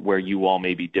where you all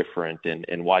may be different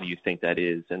and why do you think that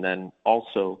is? And then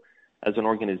also, as an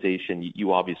organization,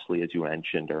 you obviously, as you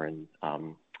mentioned, are in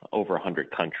over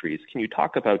 100 countries. Can you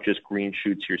talk about just green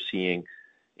shoots you're seeing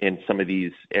in some of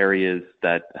these areas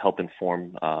that help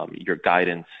inform your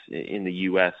guidance in the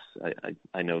U.S.?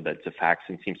 I know that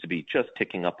Xifaxan seems to be just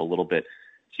ticking up a little bit.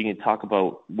 So you can talk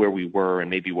about where we were and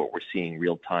maybe what we're seeing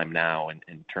real time now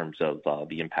in terms of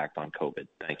the impact on COVID.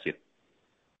 Thank you.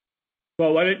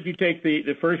 Well, why don't you take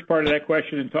the first part of that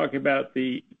question and talk about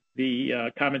the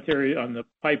commentary on the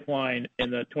pipeline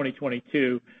in the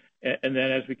 2022, and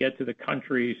then as we get to the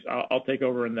countries, I'll take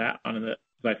over on the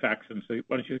Xifaxan. So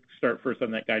why don't you start first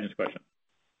on that guidance question?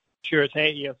 Sure.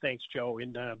 Thanks, Joe.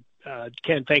 And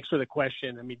Ken, thanks for the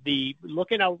question. I mean,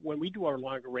 looking out when we do our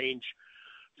longer range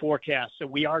forecast, so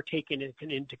we are taking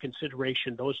into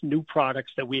consideration those new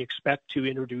products that we expect to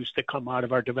introduce that come out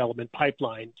of our development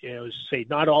pipeline. As I say,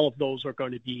 not all of those are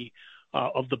going to be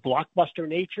of the blockbuster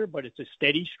nature, but it's a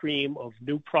steady stream of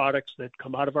new products that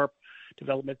come out of our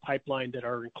development pipeline that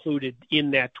are included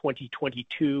in that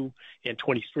 2022 and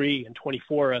 23 and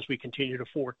 24 as we continue to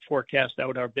forecast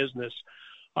out our business.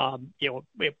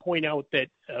 Point out that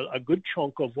a good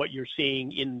chunk of what you're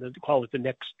seeing in the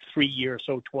next 3 years,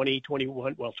 so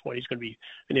 2021, well, 20 is going to be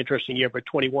an interesting year, but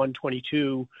 21,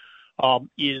 22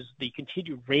 is the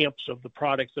continued ramps of the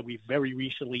products that we've very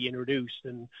recently introduced.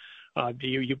 And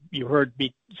you heard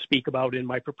me speak about in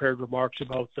my prepared remarks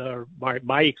about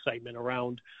my excitement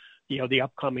around the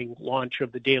upcoming launch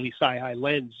of the daily SiHy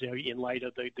lens in light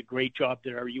of the great job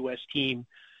that our U.S. team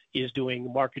is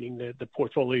doing marketing the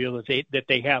portfolio that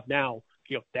they have now.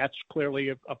 That's clearly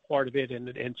a part of it,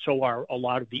 and so are a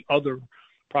lot of the other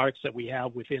products that we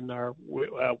have within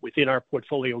our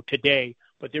portfolio today.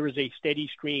 But there is a steady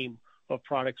stream of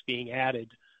products being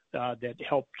added that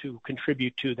help to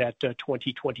contribute to that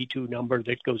 2022 number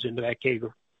that goes into that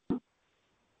CAGR.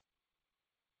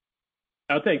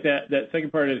 I'll take that. That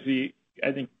second part is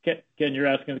I think, Ken, you're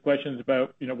asking the questions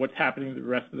about, what's happening in the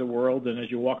rest of the world. And as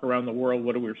you walk around the world,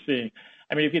 what are we seeing?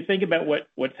 I mean, if you think about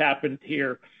what's happened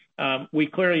here, we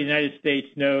clearly in the United States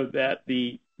know that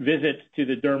the visits to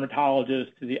the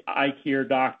dermatologists, to the eye care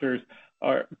doctors,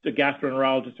 or the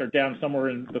gastroenterologists are down somewhere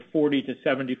in the 40 to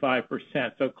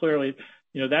 75%. So clearly,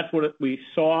 that's what we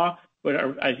saw. But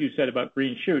as you said about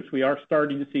green shoots, we are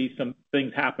starting to see some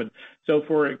things happen. So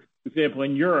for example,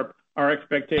 in Europe, our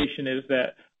expectation is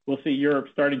that we'll see Europe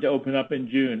starting to open up in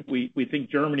June. We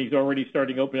think Germany's already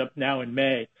starting to open up now in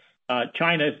May.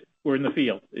 China, we're in the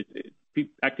field.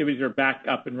 Activities are back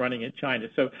up and running in China.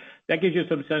 So that gives you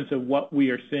some sense of what we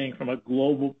are seeing from a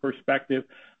global perspective.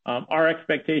 Our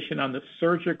expectation on the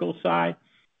surgical side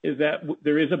is that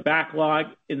there is a backlog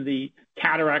in the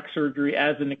cataract surgery,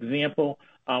 as an example.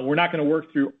 We're not going to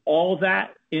work through all of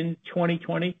that in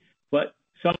 2020, but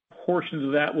some portions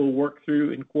of that will work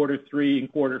through in quarter 3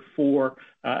 and quarter 4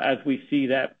 as we see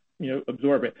that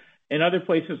absorb it. In other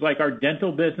places like our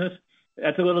dental business,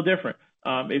 that's a little different.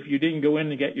 If you didn't go in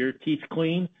to get your teeth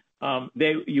clean,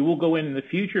 you will go in the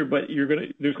future, but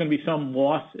there's going to be some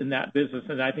loss in that business,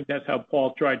 and I think that's how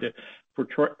Paul tried to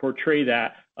portray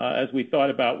that as we thought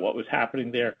about what was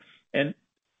happening there. And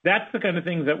that's the kind of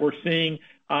things that we're seeing.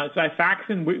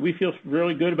 Xifaxan, we feel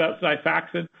really good about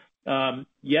Xifaxan.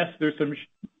 Yes, there's some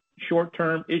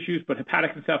short-term issues, but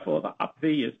hepatic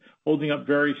encephalopathy is holding up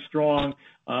very strong.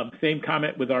 Same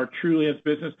comment with our Trulance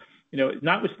business.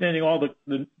 Notwithstanding all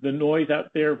the noise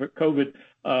out there for COVID,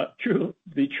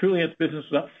 the Trulance business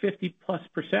was up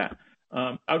 50+%.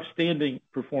 Outstanding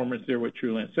performance there with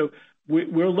Trulance. So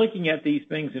we're looking at these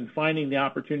things and finding the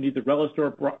opportunity. The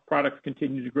Relistor products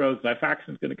continue to grow. Xifaxan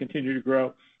is going to continue to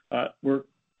grow. We're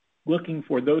looking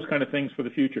for those kind of things for the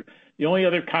future. The only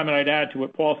other comment I'd add to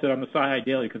what Paul said on the SiHy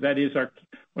Daily, because that is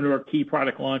one of our key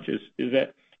product launches, is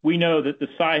that we know that the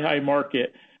SiHy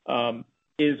market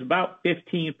is about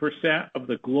 15% of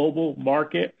the global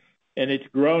market, and it's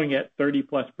growing at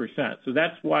 30+%. So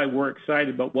that's why we're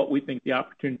excited about what we think the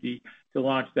opportunity to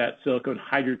launch that silicone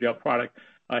hydrogel product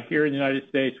here in the United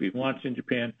States. We've launched in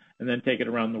Japan and then take it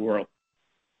around the world.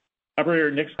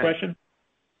 Operator, next question.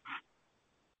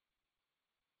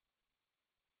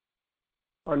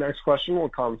 Our next question will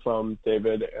come from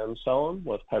David Amsellem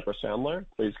with Piper Sandler.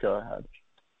 Please go ahead.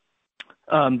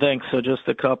 Thanks. So just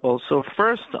a couple. So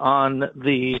first on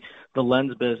the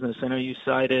lens business, I know you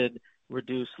cited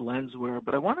reduced lens wear,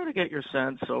 but I wanted to get your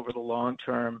sense over the long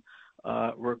term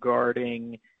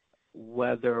regarding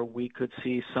whether we could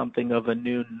see something of a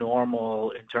new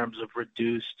normal in terms of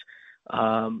reduced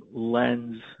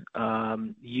lens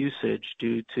usage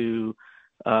due to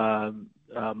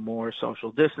more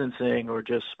social distancing or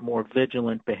just more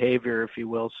vigilant behavior, if you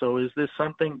will. So is this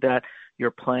something that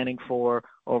you're planning for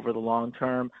over the long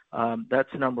term?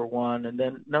 That's number one. And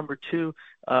then number two,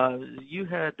 you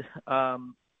had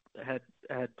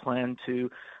planned to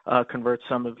convert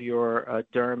some of your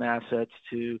derm assets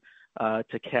to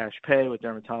cash pay with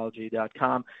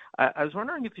dermatology.com. I was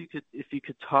wondering if you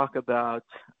could talk about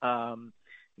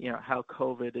how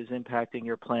COVID is impacting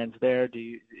your plans there.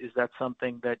 Is that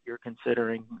something that you're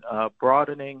considering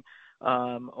broadening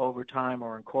over time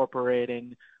or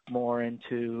incorporating more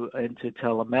into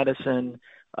telemedicine,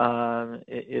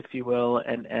 if you will,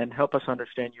 and help us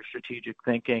understand your strategic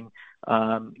thinking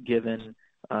given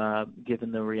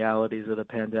the realities of the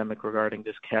pandemic regarding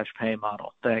this cash pay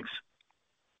model. Thanks.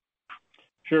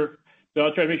 Sure. So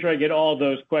I'll try to make sure I get all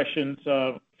those questions.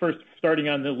 First, starting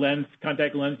on the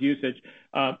contact lens usage,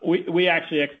 we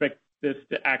actually expect this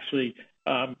to actually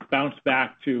bounce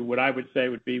back to what I would say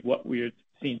would be what we had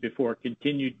seen before: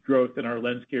 continued growth in our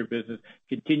lens care business,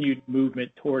 continued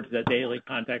movement towards the daily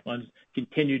contact lens,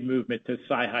 continued movement to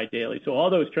SiHy daily. So all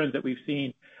those trends that we've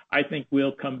seen, I think,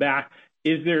 will come back.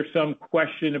 Is there some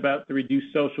question about the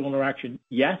reduced social interaction?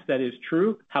 Yes, that is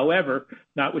true. However,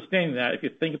 notwithstanding that, if you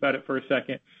think about it for a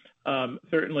second,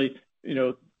 certainly,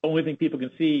 the only thing people can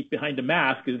see behind a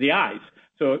mask is the eyes.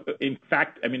 So, in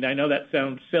fact, I mean, I know that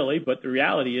sounds silly, but the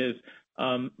reality is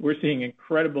we're seeing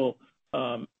incredible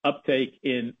uptake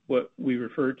in what we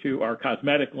refer to our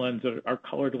cosmetic lens, or our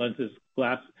colored lenses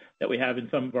glass that we have in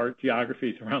some of our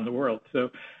geographies around the world. So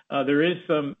there is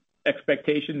some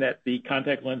expectation that the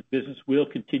contact lens business will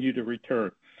continue to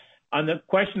return. On the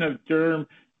question of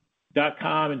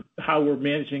derm.com and how we're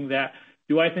managing that,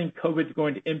 do I think COVID is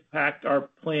going to impact our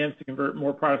plans to convert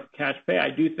more products to cash pay? I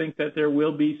do think that there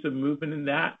will be some movement in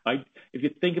that. If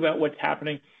you think about what's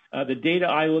happening, the data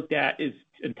I looked at is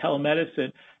in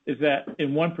telemedicine is that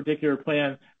in one particular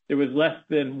plan, there was less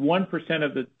than 1%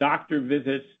 of the doctor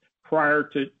visits prior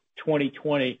to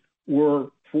 2020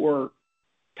 were for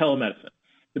telemedicine.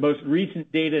 The most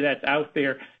recent data that's out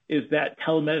there is that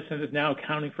telemedicine is now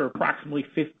accounting for approximately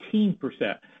 15%.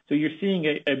 So you're seeing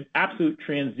an absolute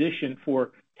transition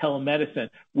for telemedicine.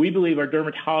 We believe our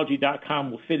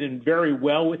dermatology.com will fit in very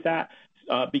well with that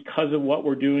because of what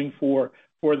we're doing for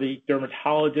the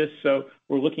dermatologists. So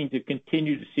we're looking to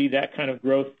continue to see that kind of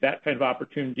growth, that kind of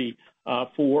opportunity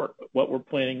for what we're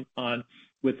planning on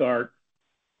with our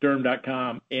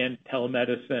derm.com and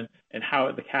telemedicine and how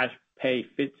the cash pay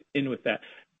fits in with that.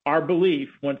 Our belief,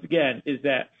 once again, is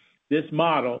that this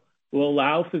model will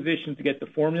allow physicians to get the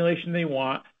formulation they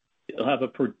want. It'll have a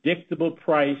predictable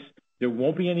price. There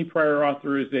won't be any prior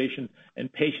authorization,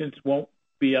 and patients won't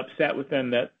be upset with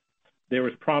them that there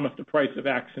was promised a price of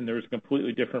X and there was a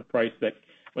completely different price that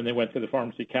when they went to the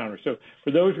pharmacy counter. So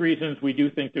for those reasons, we do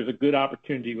think there's a good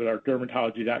opportunity with our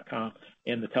dermatology.com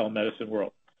and the telemedicine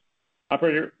world.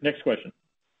 Operator, next question.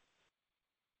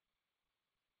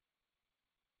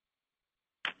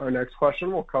 Our next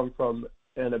question will come from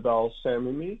Annabelle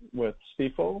Samimy with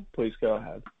Stifel. Please go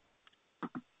ahead.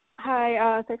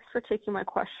 Hi, thanks for taking my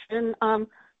question. I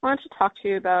wanted to talk to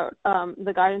you about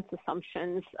the guidance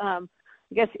assumptions. I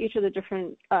guess each of the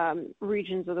different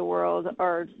regions of the world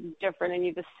are different, and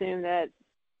you've assumed that,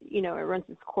 it runs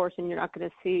its course and you're not going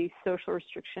to see social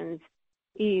restrictions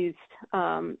eased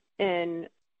in,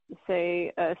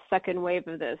 say, a second wave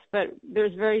of this. But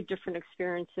there's very different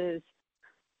experiences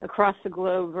across the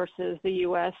globe versus the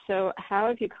U.S. So how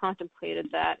have you contemplated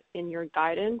that in your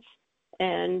guidance?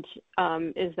 And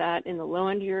is that in the low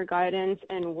end of your guidance?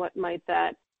 And what might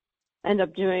that end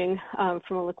up doing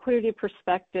from a liquidity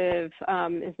perspective?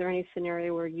 Is there any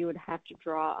scenario where you would have to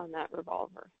draw on that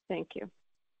revolver? Thank you.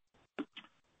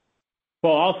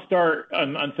 Well, I'll start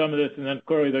on some of this, and then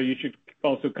clearly, though, you should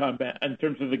also comment in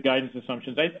terms of the guidance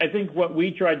assumptions. I think what we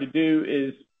tried to do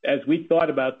is as we thought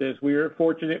about this, we were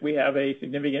fortunate we have a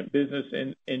significant business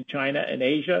in China and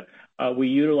Asia. We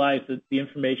utilized the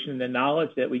information and the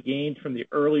knowledge that we gained from the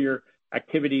earlier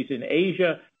activities in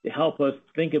Asia to help us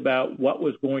think about what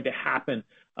was going to happen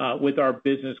with our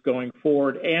business going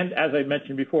forward. And as I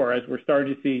mentioned before, as we're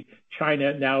starting to see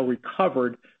China now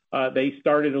recovered, they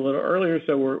started a little earlier,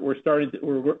 so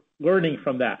we're learning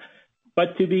from that.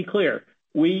 But to be clear,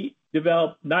 we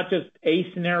developed not just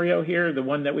a scenario here, the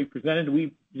one that we presented.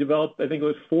 We developed, I think it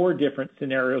was 4 different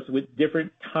scenarios with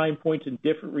different time points and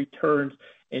different returns,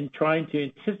 and trying to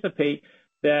anticipate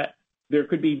that there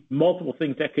could be multiple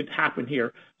things that could happen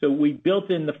here. So we built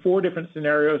in the 4 different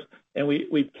scenarios, and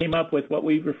we came up with what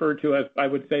we refer to as, I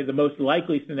would say, the most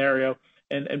likely scenario.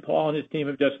 And Paul and his team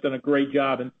have just done a great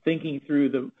job in thinking through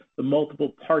the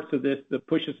multiple parts of this, the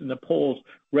pushes and the pulls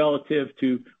relative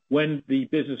to when the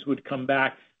business would come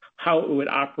back, how it would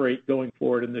operate going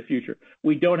forward in the future.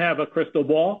 We don't have a crystal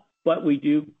ball, but we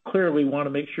do clearly want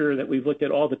to make sure that we've looked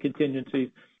at all the contingencies.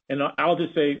 And I'll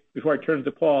just say, before I turn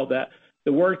to Paul, that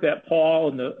the work that Paul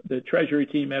and the Treasury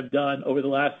team have done over the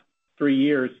last 3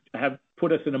 years have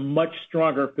put us in a much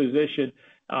stronger position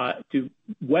to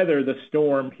weather the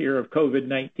storm here of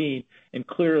COVID-19 and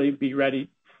clearly be ready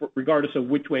regardless of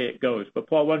which way it goes. But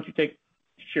Paul, why don't you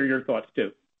share your thoughts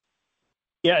too?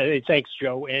 Yeah, thanks,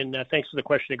 Joe, and thanks for the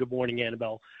question. Good morning,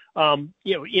 Annabelle.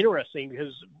 Interesting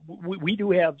because we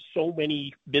do have so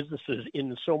many businesses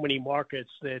in so many markets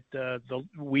that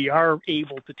we are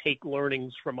able to take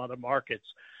learnings from other markets.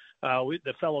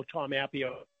 The fellow Tom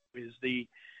Appio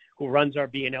who runs our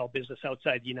B&L business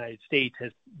outside the United States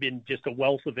has been just a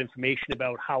wealth of information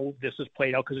about how this has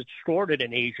played out because it started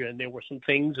in Asia and there were some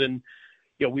things and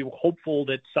we were hopeful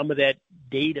that some of that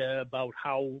data about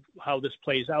how this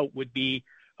plays out would be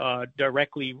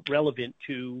directly relevant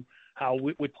to how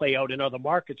it would play out in other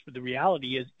markets. But the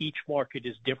reality is each market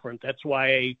is different. That's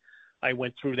why I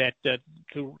went through that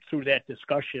through that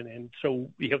discussion. And so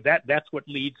that's what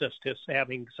leads us to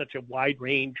having such a wide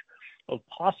range of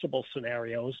possible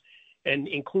scenarios, and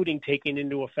including taking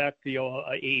into effect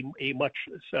a much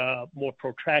more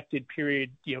protracted period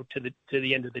to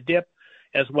the end of the dip,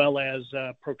 as well as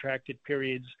protracted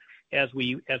periods as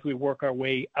we work our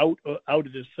way out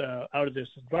of this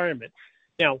environment.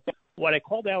 Now, what I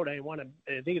called out, I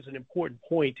think it's an important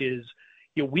point is,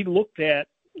 we looked at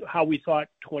how we thought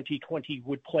 2020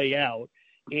 would play out.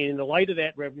 In the light of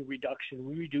that revenue reduction,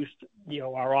 we reduced,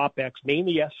 our OpEx,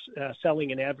 mainly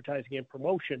selling and advertising and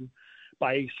promotion,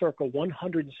 by circa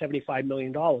 $175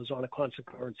 million on a constant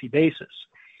currency basis.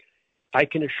 I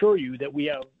can assure you that we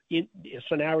have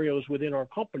scenarios within our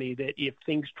company that if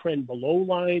things trend below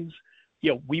lines,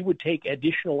 we would take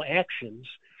additional actions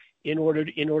in order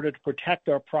to protect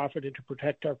our profit and to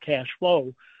protect our cash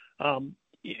flow.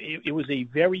 It was a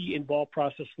very involved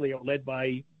process, led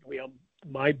by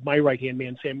my right-hand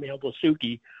man, Samuel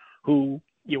Blasucki, who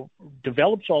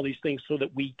develops all these things so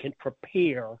that we can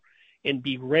prepare and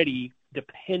be ready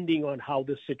depending on how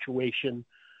this situation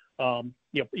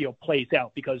plays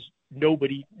out, because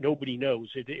nobody knows.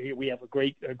 We have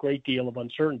a great deal of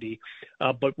uncertainty,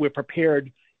 but we're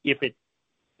prepared if it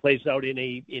plays out in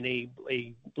a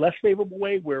less favorable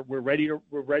way. We're ready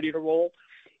to roll.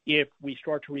 If we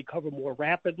start to recover more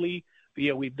rapidly,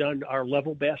 we've done our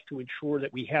level best to ensure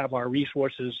that we have our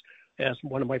resources, as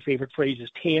one of my favorite phrases,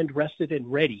 tanned, rested,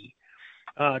 and ready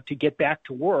to get back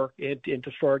to work and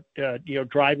to start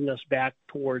driving us back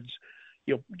towards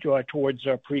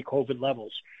pre-COVID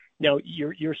levels. Now,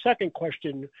 your second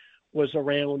question was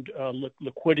around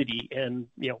liquidity, and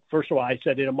first of all, I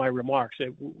said it in my remarks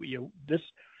that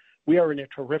we are in a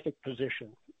terrific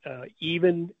position.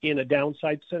 Even in a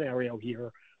downside scenario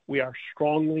here, we are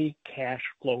strongly cash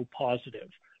flow positive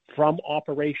from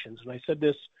operations. And I said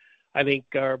this, I think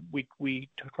we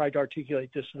tried to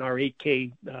articulate this in our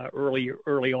 8K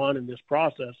early on in this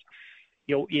process.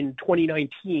 In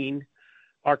 2019,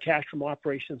 our cash from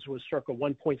operations was circa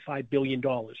 $1.5 billion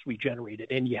we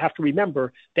generated. And you have to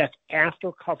remember that's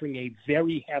after covering a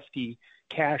very hefty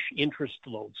cash interest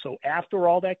load. So after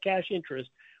all that cash interest,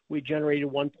 we generated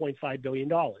 $1.5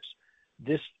 billion.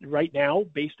 This right now,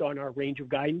 based on our range of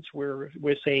guidance, we're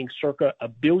saying circa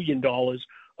 $1 billion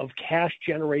of cash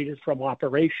generated from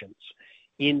operations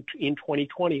in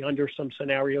 2020 under some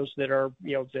scenarios that are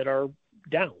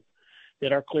down,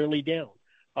 that are clearly down.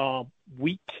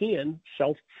 We can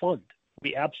self-fund.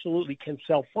 We absolutely can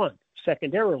self-fund.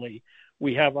 Secondarily,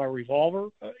 we have our revolver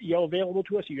available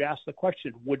to us. You asked the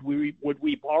question, would we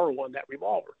borrow on that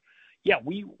revolver? Yeah,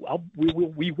 we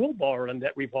will borrow on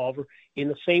that revolver in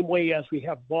the same way as we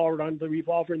have borrowed on the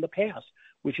revolver in the past,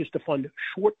 which is to fund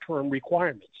short-term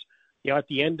requirements. At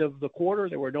the end of the quarter,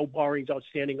 there were no borrowings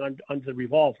outstanding under the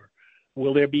revolver.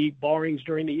 Will there be borrowings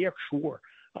during the year? Sure.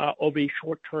 Of a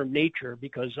short-term nature,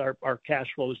 because our cash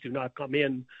flows do not come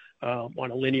in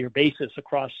on a linear basis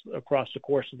across the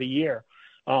course of the year.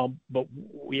 But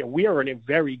we are in a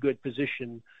very good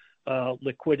position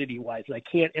liquidity-wise. And I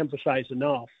can't emphasize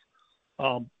enough,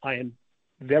 I am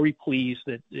very pleased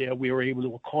that we were able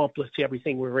to accomplish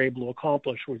everything we were able to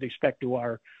accomplish with respect to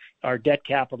our debt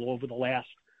capital over the last,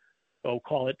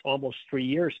 call it almost 3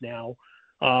 years now,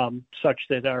 such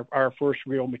that our first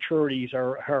real maturities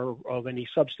are of any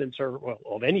substance are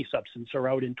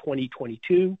out in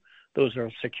 2022. Those are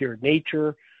of secured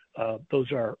nature.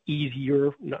 Those are easier.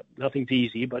 Nothing's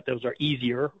easy, but those are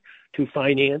easier to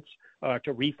finance,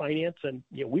 to refinance, and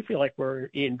we feel like we're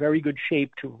in very good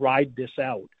shape to ride this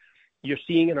out. You're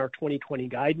seeing in our 2020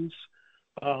 guidance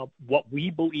what we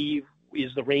believe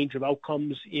is the range of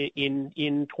outcomes in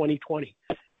 2020.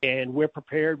 And we're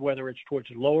prepared, whether it's towards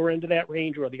the lower end of that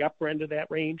range or the upper end of that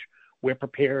range, we're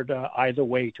prepared either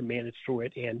way to manage through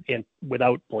it and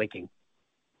without blinking.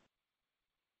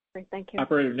 Great, thank you.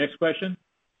 Operator, next question.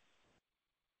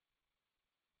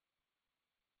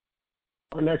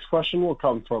 Our next question will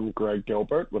come from Greg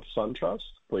Gilbert with SunTrust.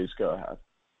 Please go ahead.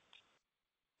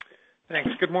 Thanks.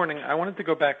 Good morning. I wanted to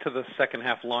go back to the second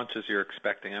half launches you're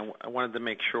expecting. I wanted to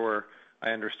make sure I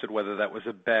understood whether that was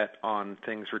a bet on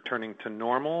things returning to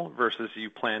normal versus you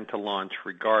plan to launch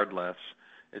regardless.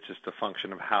 It's just a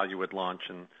function of how you would launch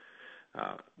and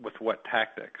with what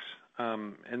tactics.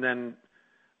 And then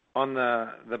on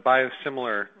the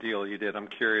biosimilar deal you did, I'm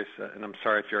curious, and I'm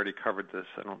sorry if you already covered this,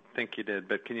 I don't think you did,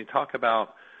 but can you talk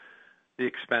about the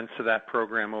expense of that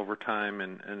program over time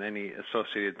and any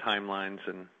associated timelines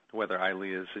and whether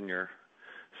EYLEA is in your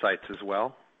sights as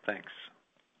well? Thanks.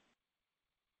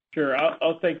 Sure.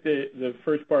 I'll take the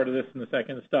first part of this and the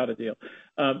second, the STADA deal.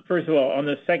 First of all, on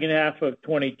the second half of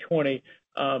 2020,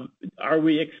 are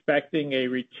we expecting a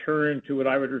return to what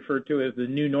I would refer to as the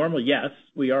new normal? Yes,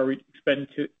 we are expecting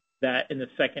to that in the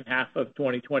second half of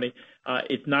 2020.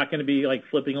 It's not going to be like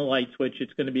flipping a light switch.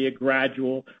 It's going to be a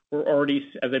gradual. We're already,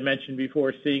 as I mentioned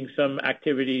before, seeing some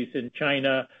activities in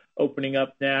China opening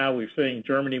up now. We're seeing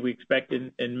Germany, we expect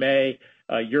in May.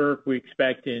 Europe, we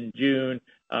expect in June.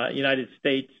 United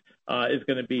States is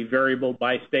going to be variable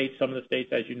by state. Some of the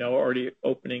states, as you know, are already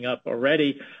opening up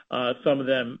already. Some of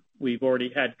them, we've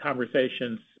already had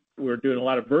conversations. We're doing a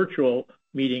lot of virtual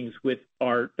meetings with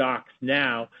our docs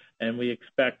now, and we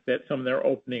expect that some of them are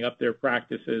opening up their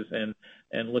practices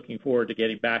and looking forward to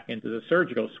getting back into the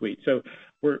surgical suite. So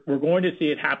we're going to see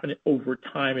it happen over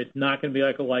time. It's not going to be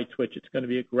like a light switch. It's going to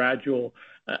be a gradual,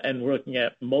 and we're looking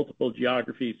at multiple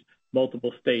geographies,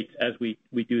 multiple states as we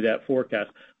do that forecast.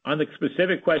 On the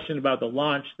specific question about the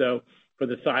launch, though, for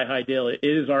the SiHy deal, it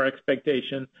is our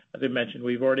expectation. As I mentioned,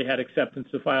 we've already had acceptance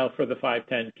to file for the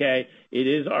 510K. It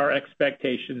is our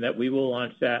expectation that we will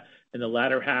launch that in the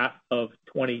latter half of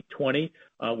 2020.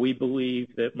 We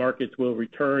believe that markets will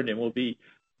return and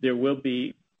there will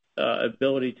be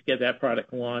ability to get that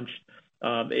product launched.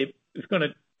 It's going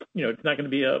to, it's not going to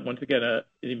be once again an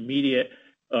immediate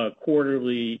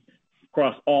quarterly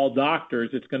across all doctors.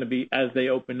 It's going to be as they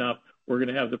open up, we're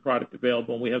going to have the product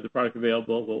available. When we have the product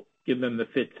available, we'll give them the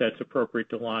fit sets appropriate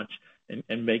to launch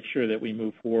and make sure that we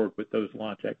move forward with those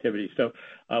launch activities. So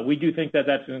we do think that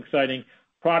that's an exciting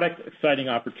product, exciting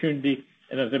opportunity.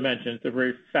 And as I mentioned, it's a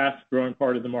very fast-growing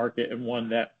part of the market and one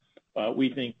that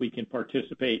we think we can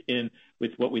participate in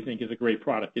with what we think is a great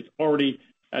product. It's already,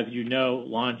 as you know,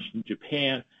 launched in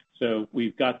Japan, so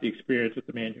we've got the experience with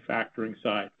the manufacturing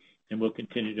side, and we'll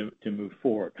continue to move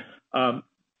forward.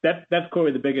 That's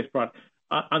clearly the biggest product.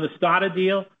 On the STADA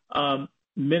deal,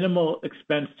 minimal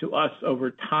expense to us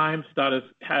over time. STADA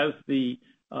has the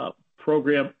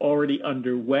program already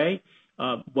underway.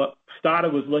 What STADA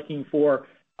was looking for,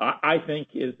 I think,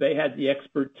 is they had the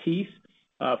expertise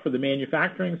for the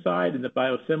manufacturing side and the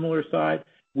biosimilar side.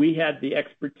 We had the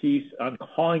expertise on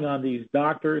calling on these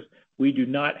doctors. We did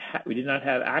not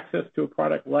have access to a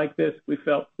product like this. We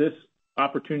felt this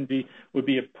opportunity would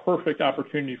be a perfect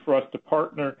opportunity for us to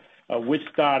partner with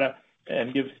STADA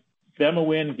and give them a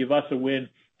win, give us a win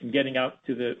in getting out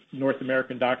to the North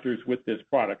American doctors with this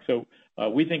product. So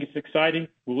we think it's exciting.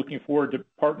 We're looking forward to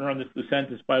partner on this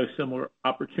Lucentis biosimilar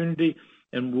opportunity,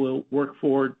 and we'll work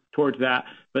forward towards that.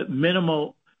 But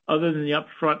minimal, other than the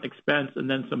upfront expense and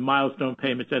then some milestone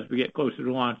payments as we get closer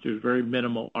to launch, there's very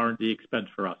minimal R&D expense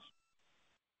for us.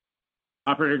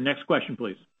 Operator, next question,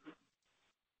 please.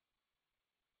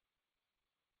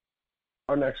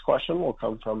 Our next question will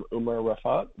come from Umer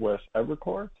Raffat with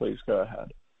Evercore. Please go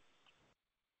ahead.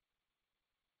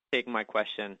 Taking my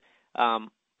question.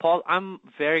 Paul, I'm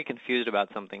very confused about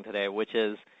something today, which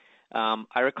is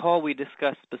I recall we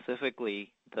discussed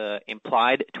specifically the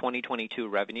implied 2022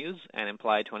 revenues and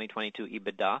implied 2022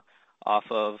 EBITDA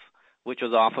which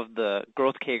was off of the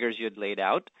growth CAGRs you had laid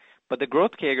out, but the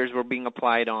growth CAGRs were being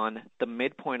applied on the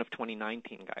midpoint of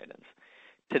 2019 guidance.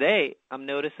 Today, I'm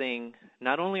noticing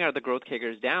not only are the growth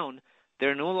CAGRs down,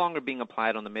 they're no longer being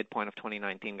applied on the midpoint of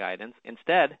 2019 guidance.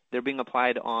 Instead, they're being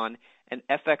applied on an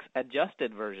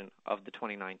FX-adjusted version of the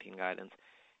 2019 guidance.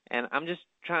 And I'm just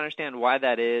trying to understand why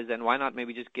that is, and why not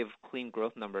maybe just give clean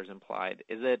growth numbers implied.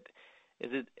 Is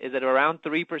it around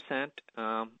 3%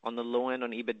 on the low end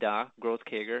on EBITDA growth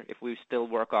CAGR if we still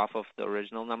work off of the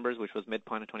original numbers, which was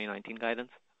midpoint of 2019 guidance?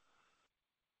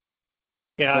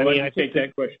 Yeah, I mean, I take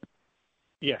that question.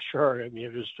 Yeah, sure. I mean,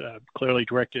 it was clearly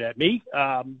directed at me.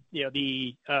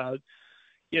 The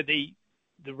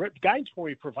guidance when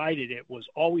we provided it was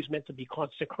always meant to be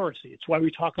constant currency. It's why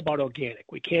we talk about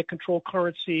organic. We can't control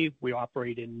currency. We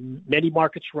operate in many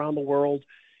markets around the world,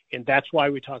 and that's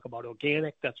why we talk about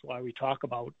organic. That's why we talk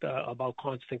about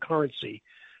constant currency.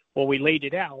 When we laid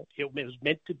it out, it was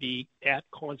meant to be at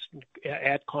constant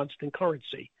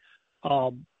currency.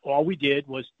 All we did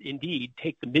was indeed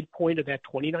take the midpoint of that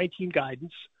 2019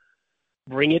 guidance,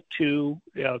 bring it to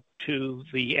the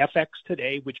FX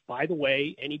today, which, by the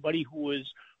way, anybody who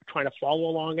is trying to follow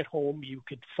along at home, you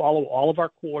could follow all of our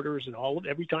quarters and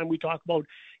every time we talk about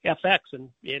FX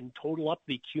and total up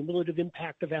the cumulative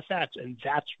impact of FX, and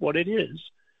that's what it is,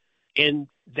 and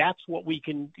that's what we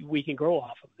can grow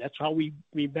off of. That's how we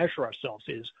measure ourselves,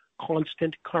 is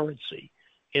constant currency.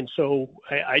 And so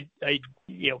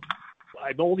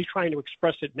I'm only trying to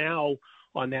express it now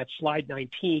on that slide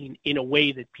 19 in a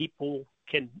way that people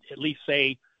can at least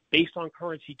say, based on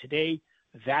currency today,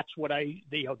 that's what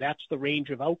that's the range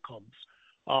of outcomes.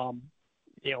 To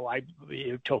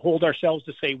hold ourselves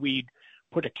to say we'd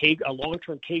put a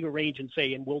long-term CAGR range and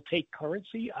say, and we'll take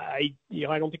currency, I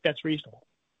don't think that's reasonable.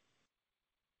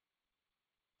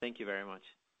 Thank you very much.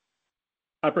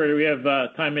 Operator, we have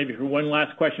time maybe for one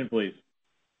last question, please.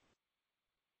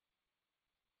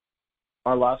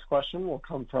 Our last question will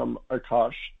come from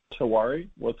Akash Tewari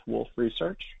with Wolfe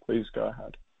Research. Please go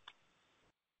ahead.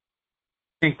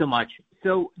 Thanks so much.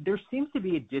 So there seems to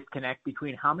be a disconnect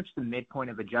between how much the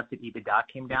midpoint of adjusted EBITDA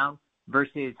came down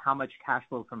versus how much cash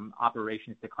flow from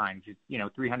operations declined, which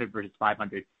is, 300 versus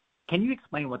 500. Can you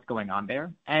explain what's going on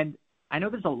there? And I know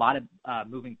there's a lot of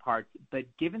moving parts, but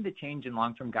given the change in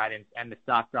long-term guidance and the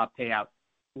stock drop payout,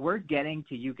 we're getting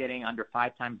under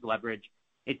 5 times leverage.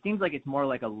 It seems like it's more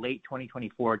like a late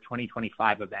 2024,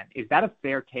 2025 event. Is that a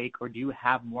fair take, or do you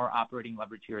have more operating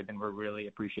leverage here than we're really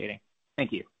appreciating?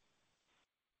 Thank you.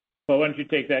 Well, why don't you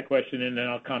take that question, and then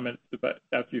I'll comment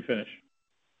after you finish.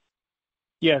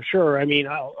 Yeah, sure. I mean,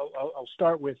 I'll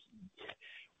start with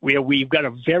we've got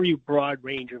a very broad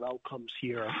range of outcomes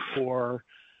here for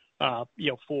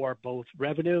both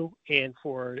revenue and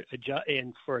for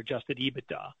adjusted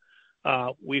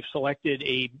EBITDA. We've selected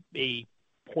a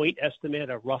point estimate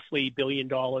of roughly $1 billion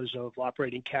of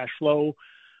operating cash flow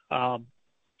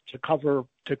to cover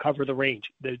the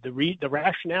range. The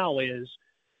rationale is,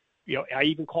 I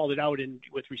even called it out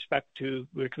with respect to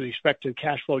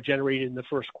cash flow generated in the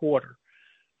first quarter.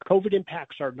 COVID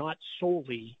impacts are not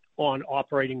solely on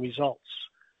operating results.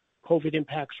 COVID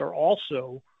impacts are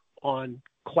also on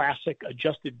classic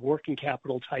adjusted working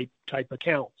capital type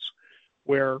accounts,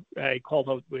 where I called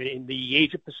out in the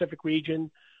Asia Pacific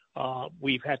region.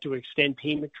 We've had to extend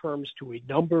payment terms to a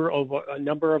number of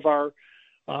our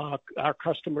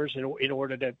customers in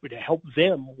order to help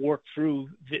them work through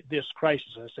this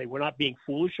crisis. I say we're not being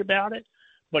foolish about it,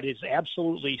 but it's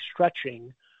absolutely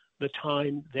stretching the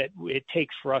time that it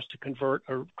takes for us to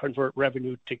convert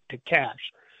revenue to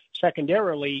cash.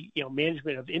 Secondarily,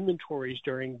 management of inventories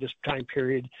during this time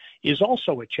period is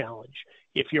also a challenge.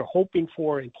 If you're hoping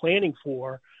for and planning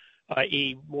for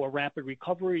a more rapid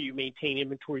recovery, you maintain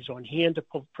inventories on hand to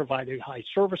provide a high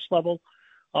service level,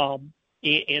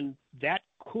 and that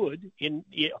could,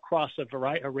 across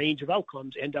a range of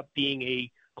outcomes, end up being a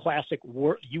classic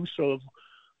use of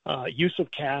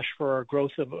cash for our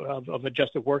growth of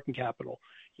adjusted working capital.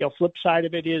 Flip side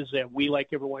of it is that we, like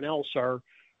everyone else, are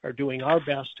doing our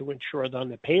best to ensure that on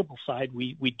the payable side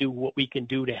we do what we can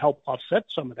do to help offset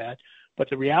some of that. But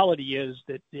the reality is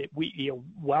that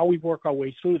while we work our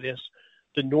way through this,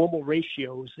 the normal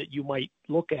ratios that you might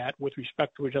look at with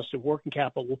respect to adjusted working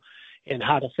capital and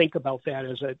how to think about that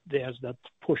as the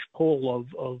push-pull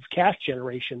of cash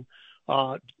generation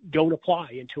don't apply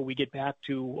until we get back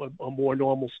to a more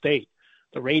normal state.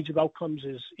 The range of outcomes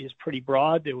is pretty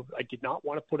broad. I did not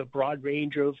want to put a broad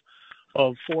range of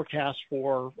forecasts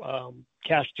for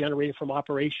cash generated from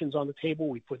operations on the table.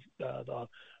 We put the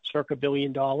circa $1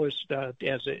 billion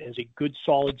as a good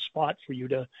solid spot for you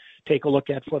to take a look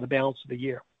at for the balance of the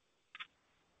year.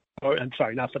 Or, I'm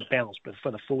sorry, not for the balance, but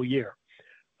for the full year.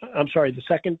 I'm sorry, the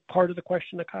second part of the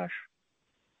question, Akash?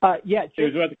 Yeah. It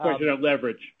was about the question of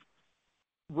leverage.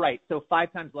 Right. So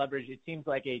 5 times leverage, it seems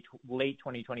like a late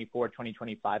 2024,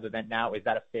 2025 event now. Is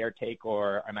that a fair take,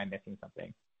 or am I missing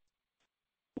something?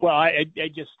 Well, I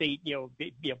just state,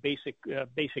 basic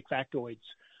factoids.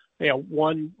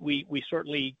 One, we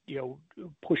certainly,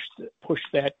 pushed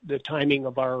that the timing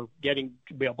of our getting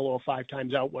to be below 5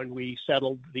 times out when we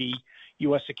settled the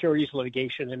U.S. securities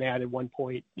litigation and added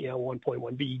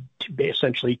 1.1B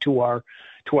essentially to our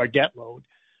debt load.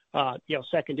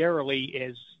 Secondarily,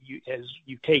 as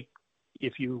you take,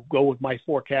 if you go with my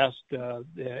forecast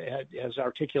as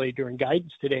articulated during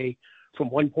guidance today, from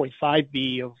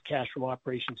 1.5B of cash from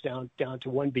operations down to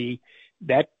 1B,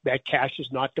 that cash is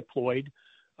not deployed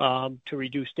to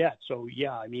reduce debt. So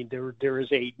yeah, I mean there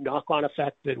is a knock-on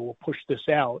effect that will push this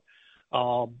out,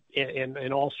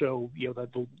 and also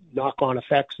the knock-on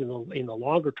effects in the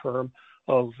longer term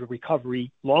of the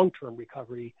recovery, long-term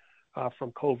recovery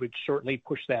from COVID certainly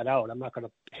push that out. I'm not going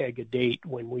to peg a date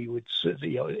when we would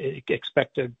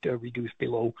expect to reduce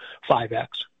below 5x.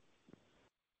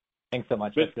 Thanks so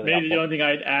much. But really maybe helpful. The only thing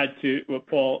I'd add to what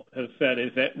Paul has said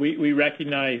is that we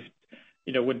recognized,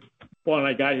 when Paul and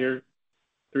I got here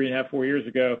 3.5, 4 years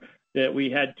ago, that we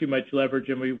had too much leverage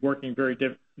and we were working very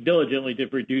diligently to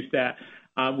reduce that.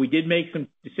 We did make some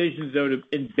decisions, though, to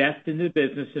invest in the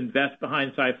business, invest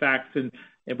behind Xifaxan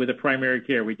and with the primary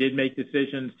care. We did make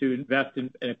decisions to invest in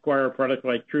and acquire a product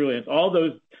like Trulance. All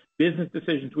those business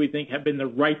decisions we think have been the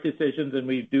right decisions, and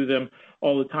we do them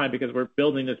all the time because we're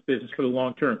building this business for the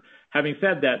long term. Having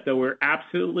said that, though, we're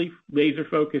absolutely laser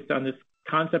focused on this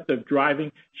concept of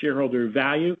driving shareholder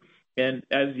value. And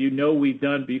as you know, we've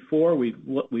done before,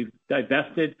 we've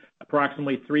divested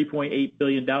approximately $3.8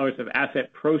 billion of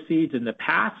asset proceeds in the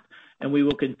past, and we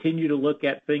will continue to look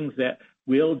at things that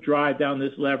will drive down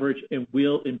this leverage and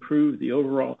will improve the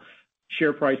overall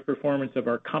share price performance of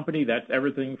our company. That's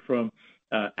everything from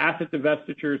asset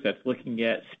divestitures, that's looking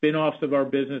at spin-offs of our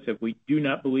business if we do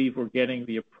not believe we're getting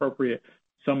the appropriate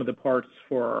sum of the parts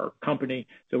for our company.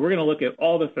 So we're going to look at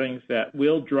all the things that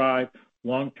will drive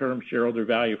long-term shareholder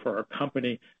value for our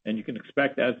company, and you can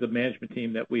expect as the management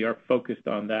team that we are focused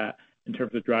on that in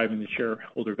terms of driving the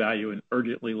shareholder value and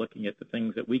urgently looking at the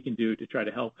things that we can do to try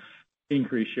to help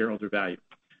increase shareholder value.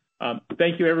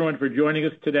 Thank you, everyone, for joining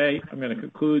us today. I'm going to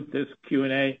conclude this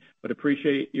Q&A, but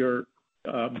appreciate your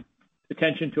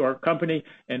attention to our company,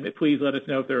 and please let us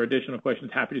know if there are additional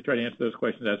questions. Happy to try to answer those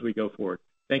questions as we go forward.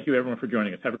 Thank you, everyone, for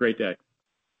joining us. Have a great day.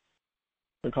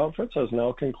 The conference has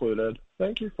now concluded.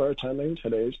 Thank you for attending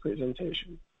today's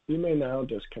presentation. You may now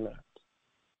disconnect.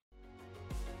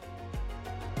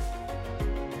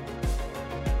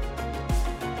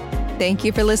 Thank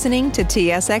you for listening to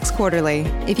TSX Quarterly.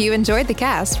 If you enjoyed the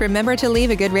cast, remember to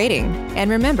leave a good rating. And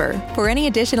remember, for any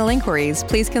additional inquiries,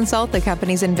 please consult the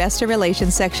company's investor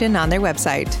relations section on their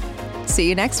website. See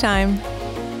you next time.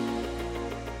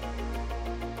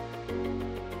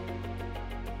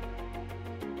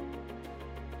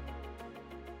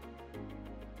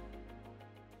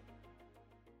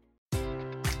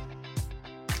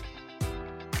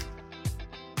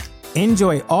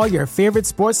 Enjoy all your favorite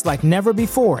sports like never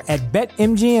before at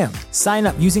BetMGM. Sign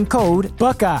up using code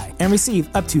Buckeye and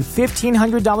receive up to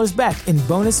 $1,500 back in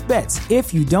bonus bets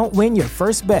if you don't win your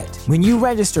first bet. When you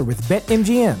register with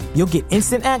BetMGM, you'll get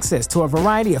instant access to a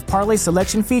variety of parlay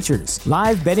selection features,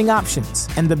 live betting options,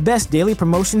 and the best daily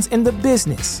promotions in the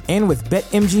business. And with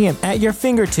BetMGM at your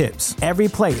fingertips, every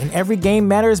play and every game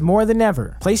matters more than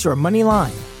ever. Place your money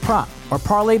line, prop, or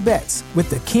parlay bets with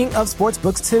the king of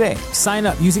sportsbooks today. Sign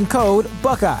up using code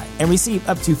Buckeye and receive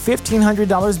up to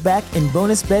 $1,500 back in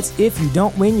bonus bets if you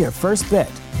don't win your first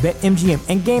bet. BetMGM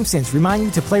and GameSense remind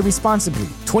you to play responsibly.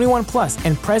 21 plus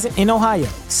and present in Ohio,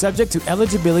 subject to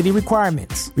eligibility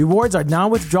requirements. Rewards are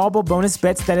non-withdrawable bonus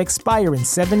bets that expire in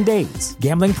 7 days.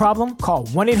 Gambling problem? Call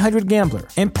 1-800-GAMBLER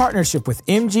in partnership with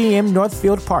MGM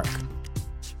Northfield Park.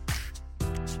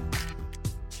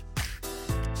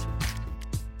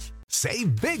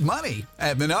 Save big money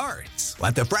at Menards.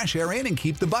 Let the fresh air in and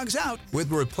keep the bugs out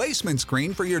with replacement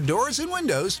screen for your doors and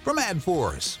windows from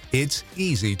AdForce. It's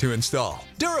easy to install,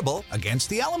 durable against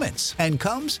the elements, and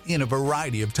comes in a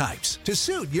variety of types to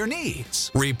suit your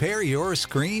needs. Repair your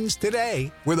screens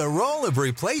today with a roll of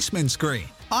replacement screen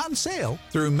on sale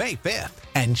through May 5th.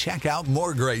 And check out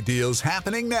more great deals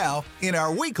happening now in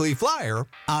our weekly flyer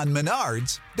on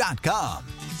Menards.com.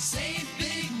 Save big.